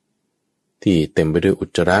รกที่เต็มไปด้วยอุจ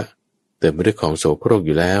จาระเต็มไปด้วยของโสโครกอ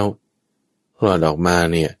ยู่แล้วคลอดออกมา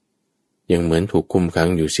เนี่ยยังเหมือนถูกคุมขัง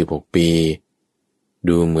อยู่16 ปี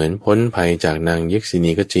ดูเหมือนพ้นภัยจากนางยักษิ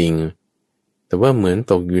นีก็จริงแต่ว่าเหมือน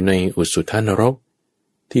ตกอยู่ในอุสุทานรก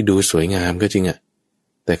ที่ดูสวยงามก็จริงอะ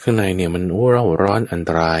แต่ข้างในเนี่ยมันเร่าร้อนอัน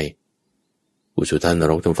ตรายอุสุทาน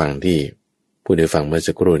รกทางฝั่งที่ผู้ได้ฟังเมื่อ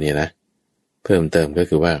สักครู่เนี่ยนะเพิ่มเติมก็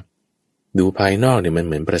คือว่าดูภายนอกเนี่ยมันเ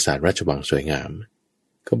หมือนปราสาทราชวังสวยงาม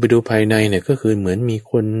ก็ไปดูภายในเนี่ยก็คือเหมือนมี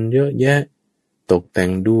คนเยอะแยะตกแต่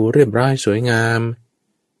งดูเรียบร้อยสวยงาม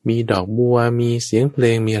มีดอกบัวมีเสียงเพล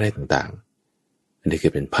งมีอะไรต่างๆอันนี้คื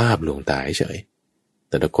อเป็นภาพลวงตาเฉย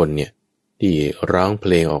แต่ละคนเนี่ยที่ร้องเพ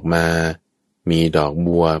ลงออกมามีดอก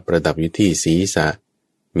บัวประดับอยู่ที่ศีรษะ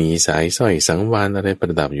มีสายสร้อยสังวาลอะไรปร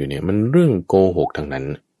ะดับอยู่เนี่ยมันเรื่องโกหกทั้งนั้น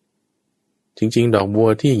จริงๆดอกบัว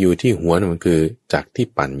ที่อยู่ที่หัวเนี่ยมันคือจักรที่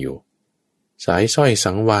ปั่นอยู่สายสร้อย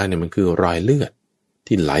สังวาลเนี่ยมันคือรอยเลือด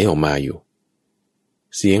ที่ไหลออกมาอยู่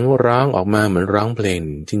เสียงร้องออกมาเหมือนร้องเพลง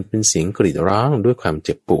จึงเป็นเสียงกรีดร้องด้วยความเ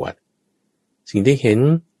จ็บปวดสิ่งที่เห็น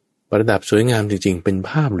ประดับสวยงามจริงๆเป็นภ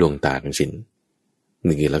าพลวงตาทั้งสิ้น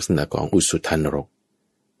นี่คือลักษณะของอุสุทานรก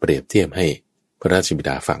เปรียบเทียบให้พระราชบิด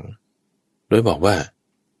าฟังโดยบอกว่า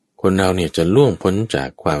คนเราเนี่ยจะล่วงพ้นจาก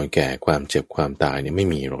ความแก่ความเจ็บความตายเนี่ยไม่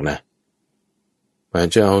มีหรอกนะอาจ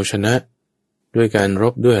จะเอาชนะด้วยการร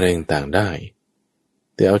บด้วยอะไรต่างๆได้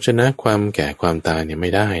แต่เอาชนะความแก่ความตายเนี่ยไม่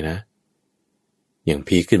ได้นะอย่าง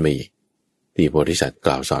พีขึ้นมาอีกที่โพธิสัตว์ก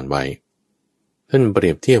ล่าวสอนไว้ท่านเปรี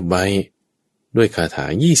ยบเทียบไว้ด้วยคาถา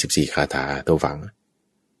24 คาถาตัวฝัง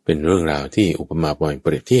เป็นเรื่องราวที่อุปมาปอยเป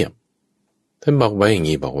รียบเทียบท่านบอกไว้อย่าง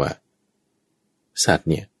นี้บอกว่าสัตว์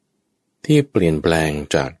เนี่ยที่เปลี่ยนแปลง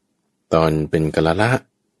จากตอนเป็นกะละละ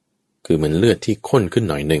คือเหมือนเลือดที่ข้นขึ้น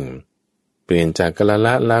หน่อยหนึ่งเปลี่ยนจากกะละล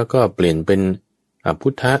ะแล้วก็เปลี่ยนเป็นอพุ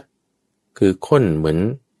ทธะคือข้นเหมือน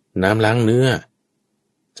น้ำล้างเนื้อ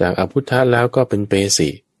จากอพุทธะแล้วก็เป็นเปสิ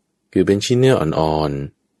คือเป็นชิ้นเนื้ออ่อน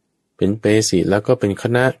ๆเป็นเปสิแล้วก็เป็นค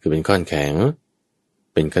ณะคือเป็นก้อนแข็ง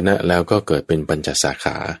เป็นคณะแล้วก็เกิดเป็นปัญจสาข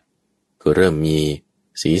าคือเริ่มมี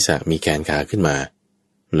ศีรษะมีแขนขาขึ้นมา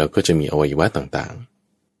แล้วก็จะมีอวัยวะต่าง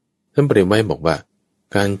ๆท่านเปรียบไว้บอกว่า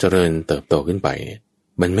การเจริญเติบโตขึ้นไปเนี่ย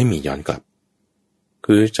มันไม่มีย้อนกลับ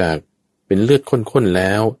คือจากเป็นเลือดข้นๆแ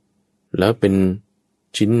ล้วเป็น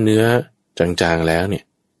ชิ้นเนื้อจางๆแล้วเนี่ย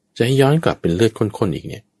จะให้ย้อนกลับเป็นเลือดข้นๆอีก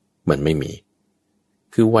เนี่ยมันไม่มี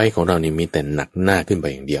คือวัยของเรานี่มีแต่หนักหน้าขึ้นไป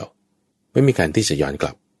อย่างเดียวไม่มีการที่จะย้อนก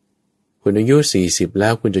ลับคุณอายุ40แล้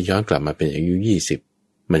วคุณจะย้อนกลับมาเป็นอายุ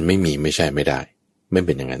20มันไม่มีไม่ใช่ไม่ได้ไม่เ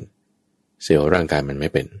ป็นอย่างนั้นเซลล์ร่างกายมันไม่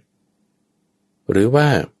เป็นหรือว่า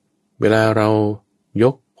เวลาเราย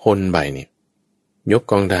กพลไปเนี่ยยก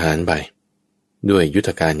กองทหารไปด้วยยุทธ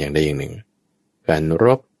การอย่างใดอย่างหนึ่งการร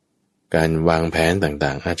บการวางแผนต่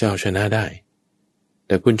างๆอาจจะเอาชนะได้แ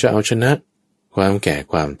ต่คุณจะเอาชนะความแก่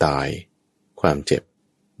ความตายความเจ็บ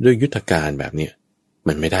ด้วยยุทธการแบบเนี้ย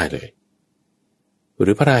มันไม่ได้เลยห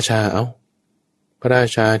รือพระราชาพระรา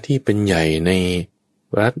ชาที่เป็นใหญ่ใน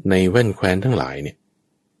รัฐในแว่นแคว้นทั้งหลายเนี่ย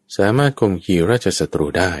สามารถข่มขีราชศัตรู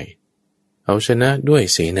ได้เอาชนะด้วย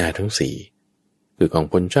เสนาทั้งสี่คือกอง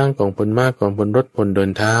พลช้างกองพลม้ากองพลรถพลเดิ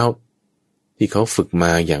นเท้าที่เขาฝึกม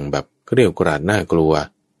าอย่างแบบเกรี้ยวกราดน่ากลัว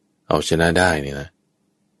เอาชนะได้เนี่ยนะ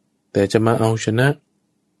แต่จะมาเอาชนะ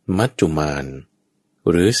มัจจุมาน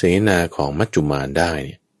หรือเสนาของมัจจุมานได้เ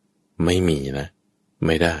นี่ยไม่มีนะไ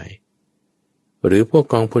ม่ได้หรือพวก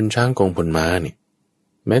กองพลช้างกองพลม้าเนี่ย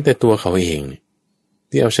แม้แต่ตัวเขาเองเนี่ย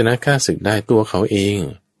ที่เอาชนะข้าศึกได้ตัวเขาเอง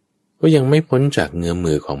ก็ยังไม่พ้นจากเงื้อม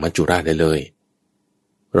มือของมัจจุราชได้เลย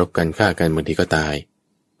รบกันฆ่ากันบางทีก็ตาย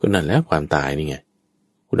ก็นั่นแล้วความตายนี่ไง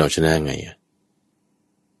คุณเอาชนะไงอ่ะ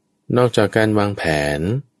นอกจากการวางแผน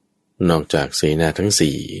นอกจากเสนาทั้ง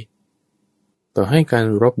สี่ต่อให้การ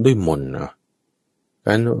รบด้วยมนต์เนาะก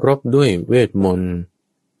ารรบด้วยเวทมนต์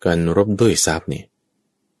การรบด้วยทรัพย์นี่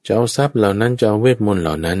จะเอาทรัพย์เหล่านั้นจะเอาเวทมนต์เห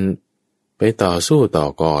ล่านั้นไปต่อสู้ต่อ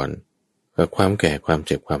ก่อนกับความแก่ความเ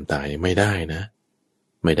จ็บความตายไม่ได้นะ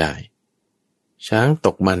ไม่ได้ช้างต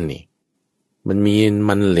กมันนี่มันมี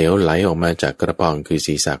มันเหลวไหลออกมาจากกระปองคือ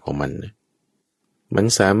ศีรษะของมัน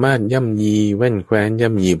สามารถย่ำยีแว่นแคว้นย่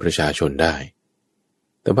ำยีประชาชนได้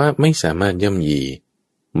แต่ว่าไม่สามารถย่ำยี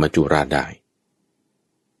มัจจุราชได้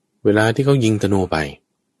เวลาที่เขายิงธนูไป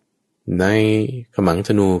ในขมังธ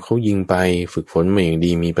นูเขายิงไปฝึกฝนมาอย่าง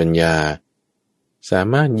ดีมีปัญญาสา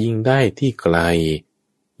มารถยิงได้ที่ไกล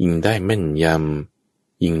ยิงได้แม่นย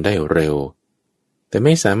ำยิงได้เร็ว แต่ไ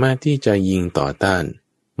ม่สามารถที่จะยิงต่อต้าน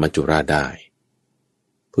มัจจุราชได้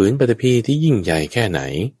ผืนปฐพีที่ยิ่งใหญ่แค่ไหน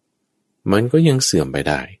มันก็ยังเสื่อมไป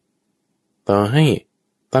ได้ต่อให้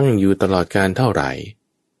ตั้งอยู่ตลอดการเท่าไหร่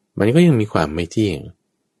มันก็ยังมีความไม่เที่ยง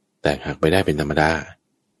แตกหักไปได้เป็นธรรมดา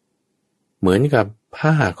เหมือนกับ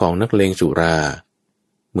ผ้าของนักเลงสุรา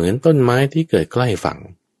เหมือนต้นไม้ที่เกิดใกล้ฝั่ง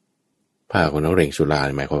ผ้าของนักเลงสุรา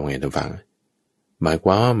หมายความว่าไงท่านฟังหมายคว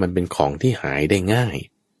ามว่ามันเป็นของที่หายได้ง่าย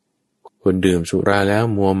คนดื่มสุราแล้ว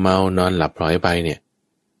มัวเมานอนหลับพลอยไปเนี่ย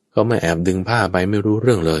ก็ไม่แอบดึงผ้าไปไม่รู้เ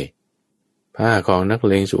รื่องเลยผ้าของนัก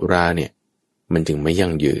เลงสุราเนี่ยมันจึงไม่ยั่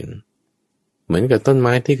งยืนเหมือนกับต้นไ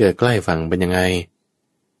ม้ที่เกิดใกล้ฝั่งเป็นยังไง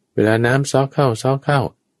เวลาน้ำซอกเข้า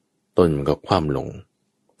ต้นมันก็คว่ำลง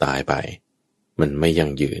ตายไปมันไม่ยั่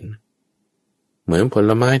งยืนเหมือนผ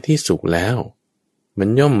ลไม้ที่สุกแล้วมัน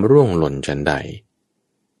ย่อมร่วงหล่นฉันใด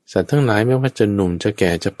สัตว์ทั้งหลายไม่ว่าจะหนุ่มจะแ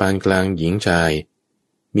ก่จะปานกลางหญิงชาย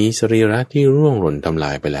มีสรีระที่ร่วงหล่นทำล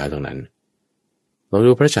ายไปแล้วตรงนั้นลอง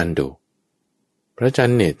ดูพระจันทร์ดูพระจัน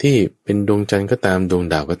ทร์เนี่ยที่เป็นดวงจันทร์ก็ตามดวง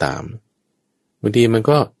ดาวก็ตามบางทีมัน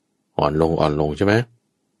ก็อ่อนลงใช่ไหม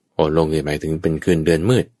อ่อนลงหมายถึงเป็นคืนเดือน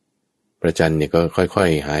มืดพระจันทร์เนี่ยก็ค่อย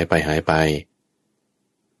ๆหายไป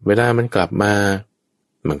เวลามันกลับมา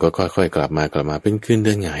มันก็ค่อยๆกลับมาเป็นคืนเ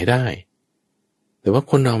ดือนหงายได้แต่ว่า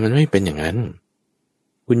คนเรามันไม่เป็นอย่างนั้น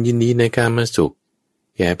คุณยินดีในการมาสุข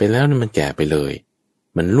แก่ไปแล้วมันแก่ไปเลย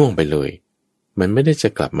มันล่วงไปเลยมันไม่ได้จะ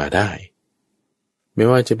กลับมาได้ไม่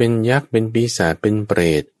ว่าจะเป็นยักษ์เป็นปีศาจเป็นเปร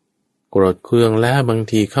ตโกรธเคืองแล้วบาง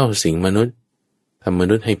ทีเข้าสิงมนุษย์ทำม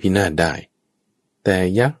นุษย์ให้พินาศได้แต่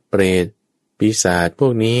ยักษ์เปรตปีศาจพว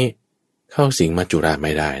กนี้เข้าสิงมัจจุราชไ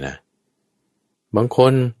ม่ได้นะบางค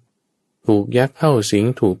นถูกยักษ์เข้าสิง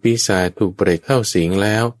ถูกปีศาจถูกเปรตเข้าสิงแ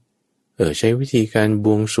ล้วใช้วิธีการบ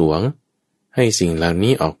วงสรวงให้สิ่งเหล่า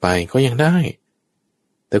นี้ออกไปก็ยังได้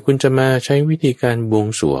แต่คุณจะมาใช้วิธีการบวง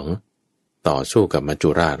สรวงต่อสู้กับมัจจุ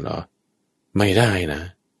ราชเหรอไม่ได้นะ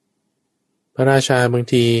พระราชาบาง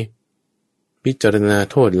ทีพิจารณา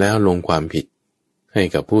โทษแล้วลงความผิดให้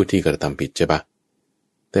กับผู้ที่กระทำผิดใช่ปะ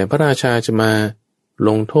แต่พระราชาจะมาล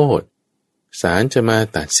งโทษศาลจะมา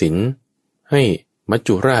ตัดสินให้มัจ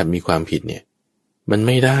จุราชมีความผิดเนี่ยมันไ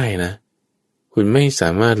ม่ได้นะคุณไม่สา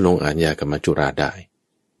มารถลงอาญากับมัจจุราชได้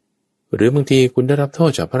หรือบางทีคุณได้รับโท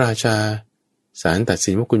ษจากพระราชาศาลตัด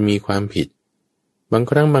สินว่าคุณมีความผิดบาง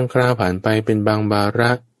ครั้งบางคราวผ่านไปเป็นบางวาร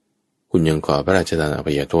ะคุณยังขอพระราชทานอ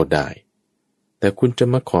ภัยโทษได้แต่คุณจะ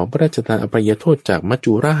มาขอพระราชทานอภัยโทษจากมัจ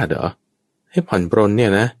จุราชเหรอให้ผ่อนปรนเนี่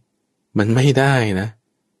ยนะมันไม่ได้นะ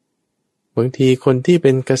บางทีคนที่เ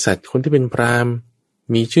ป็นกษัตริย์คนที่เป็นพราหมณ์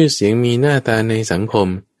มีชื่อเสียงมีหน้าตาในสังคม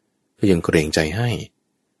ก็ยังเกรงใจให้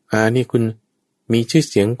นี่คุณมีชื่อ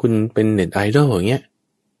เสียงคุณเป็นเน็ตไอดอลอย่างเงี้ย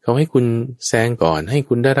เขาให้คุณแซงก่อนให้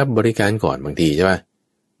คุณได้รับบริการก่อนบางทีใช่ป่ะ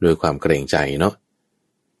โดยความเกรงใจเนาะ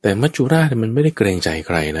แต่มัจจุราชมันไม่ได้เกรงใจใ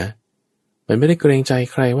ครนะมันไม่ได้เกรงใจ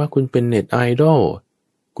ใครว่าคุณเป็นเน็ตไอดอล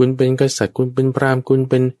คุณเป็นกษัตริย์คุณเป็นพราหมณ์คุณ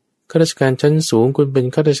เป็นข้าราชการชั้นสูงคุณเป็น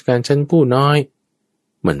ข้าราชการชั้นผู้น้อย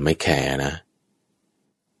มันไม่แคร์นะ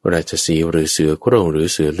ราชสีห์หรือเสือโคร่งหรือ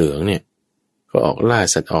เสือเหลืองเนี่ยก็ออกล่า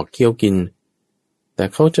สัตว์ออกเคี้ยวกินแต่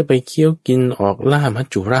เขาจะไปเคี้ยวกินออกล่ามัจ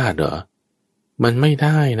จุราชเหรอมันไม่ไ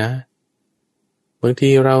ด้นะบางที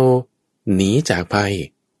เราหนีจากภัย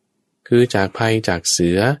คือจากภัยจากเสื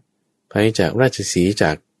อภัยจากราชสีห์จ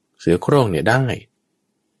ากเสือโคร่งเนี่ยได้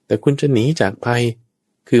แต่คุณจะหนีจากภัย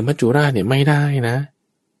คือมัจจุราชเนี่ยไม่ได้นะ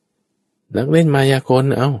นักเล่นมายากล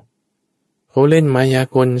เขาเล่นมายา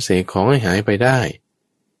กลเสกของให้หายไปได้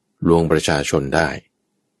ลวงประชาชนได้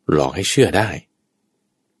หลอกให้เชื่อได้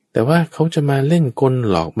แต่ว่าเขาจะมาเล่นกล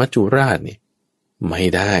หลอกมัจจุราชเนี่ยไม่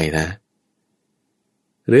ได้นะ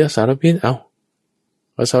หรืออสรพิษ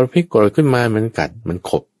อสรพิษโกรธขึ้นมามันกัดมัน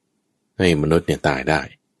ขบให้มนุษย์เนี่ยตายได้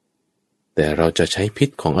แต่เราจะใช้พิษ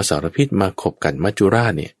ของอสรพิษมาขบกัดมัจจุรา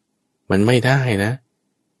ชเนี่ยมันไม่ได้นะ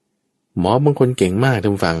หมอบางคนเก่งมากท่า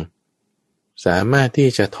นฟังสามารถที่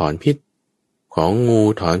จะถอนพิษของงู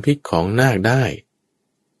ถอนพิษของนาคได้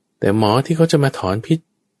แต่หมอที่เขาจะมาถอนพิษ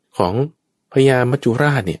ของพญามัจจุร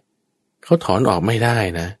าชเนี่ยเขาถอนออกไม่ได้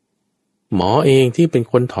นะหมอเองที่เป็น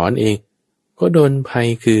คนถอนเองก็โดนภัย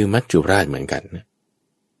คือมัจจุราชเหมือนกันนะ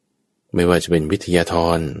ไม่ว่าจะเป็นวิทยาธ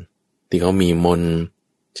รที่เขามีมนต์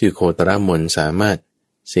ชื่อโคตรมนต์สามารถ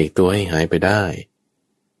เสกตัวให้หายไปได้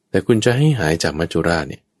แต่คุณจะให้หายจากมัจจุราช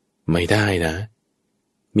เนี่ยไม่ได้นะ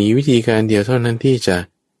มีวิธีการเดียวเท่านั้นที่จะ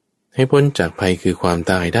ให้พ้นจากภัยคือความ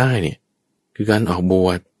ตายได้เนี่ยคือการออกบว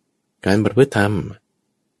ชการประพฤติธรรม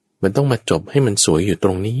มันต้องมาจบให้มันสวยอยู่ต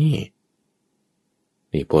รงนี้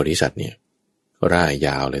นี่โพธิสัตว์เนี่ยร่ายย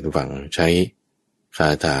าวเลยทุกฝั่งใช้คา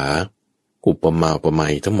ถาอุปมาอุปไม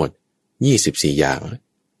ยทั้งหมด24อย่าง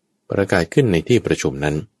ประกาศขึ้นในที่ประชุม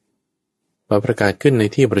นั้นพ พอประกาศขึ้นใน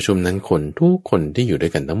ที่ประชุมนั้นคนทุกคนที่อยู่ด้ว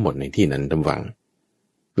ยกันทั้งหมดในที่นั้นตำวัง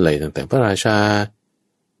เลยตั้งแต่พระราชา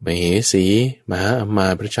มเหสีมหาอมา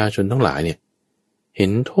ตย์ประชาชนทั้งหลายเนี่ยเห็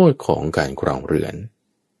นโทษของการครองเรือน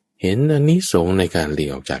เห็นอานิสงส์ในการหลีก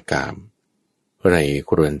ออกจากกามไร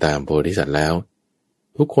ครวญตามโพธิสัตว์แล้ว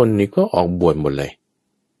ทุกคนนี่ก็ออกบวชหมดเลย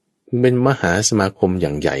เป็นมหาสมาคมอย่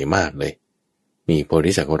างใหญ่มากเลยมีโพ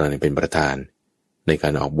ธิสัตว์ของเราเป็นประธานในกา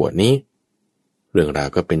รออกบวชนี้เรื่องราว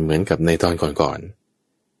ก็เป็นเหมือนกับในตอนก่อน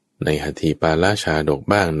ๆในหัตถีปาลชาดก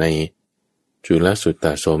บ้างในจุลสุตต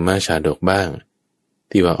โสมชาดกบ้าง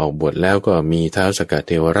ที่ว่าออกบวชแล้วก็มีท้าวสกเ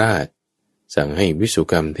ทวราชสั่งให้วิสุ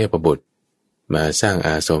กรรมเทพบุตรมาสร้างอ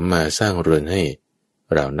าสมมาสร้างเรือนให้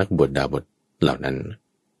เรานักบวชดาบทเหล่านั้น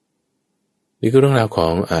นี่คือเรื่องราวขอ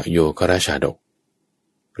งอโยคราชาดก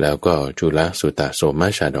แล้วก็จุลสุตตโสม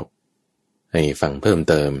ชาดกให้ฟังเพิ่ม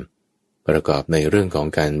เติมประกอบในเรื่องของ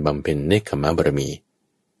การบำเพ็ญเนกขมบารมี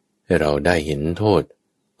ให้เราได้เห็นโทษ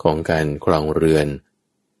ของการครองเรือน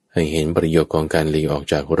ให้เห็นประโยชน์ของการหลีกออก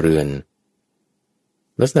จากเรือน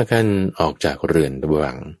ลักษณะการออกจากเรือนระหว่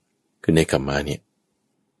างคือเนกขมะเนี่ย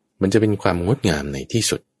มันจะเป็นความงดงามในที่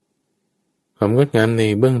สุดความงดงามใน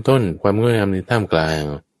เบื้องต้นความงดงามในท่ามกลาง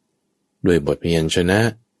ด้วยบทพยัญชนะ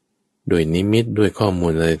ด้วยนิมิตด้วยข้อมู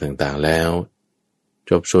ลอะไรต่างๆแล้ว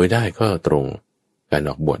จบสวยได้ก็ตรงการ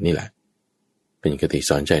ออกบวชนี่แหละเป็นคติ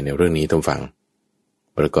สอนใจในเรื่องนี้ต้องฟัง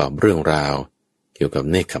ประกอบเรื่องราวเกี่ยวกับ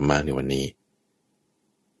เนกขมะในวันนี้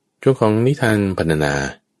ช่วงของนิทานพรรณนา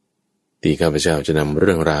ที่ข้าพเจ้าจะนำเ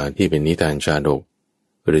รื่องราวที่เป็นนิทานชาดก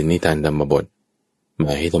หรือนิทานธรรมบทม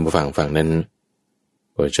าให้ท่านผู้ฟังฟังนั้น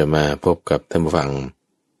ก็จะมาพบกับท่านผู้ฟัง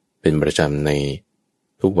เป็นประจำใน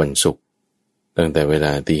ทุกวันศุกร์ตั้งแต่เวล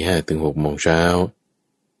า 5:00 ถึง 6:00 น.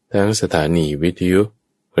ทั้งสถานีวิทยุ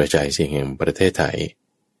กระจายเสียงแห่งประเทศไทย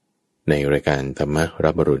ในรายการธรรม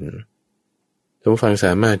รับอรุณท่านผู้ฟังส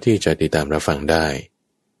ามารถที่จะติดตามรับฟังได้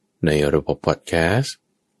ในระบบพอดแคสต์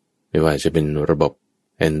ไม่ว่าจะเป็นระบบ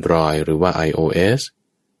Android หรือว่า iOS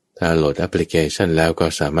ถ้าโหลดแอปพลิเคชันแล้วก็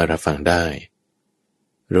สามารถรับฟังได้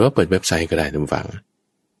หรือว่าเปิดเว็บไซต์ก็ได้ท่านผู้ฟัง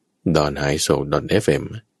donhaiso.fm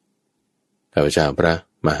ข้าพเจ้าพระ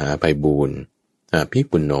มหาไพบูลย์อาภิ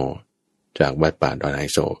ปุณโญจากวัดป่าดอนไฮ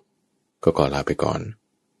โซก็ขอลาไปก่อน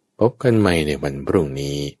พบกันใหม่ในวันพรุ่ง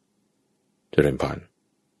นี้เจริญพร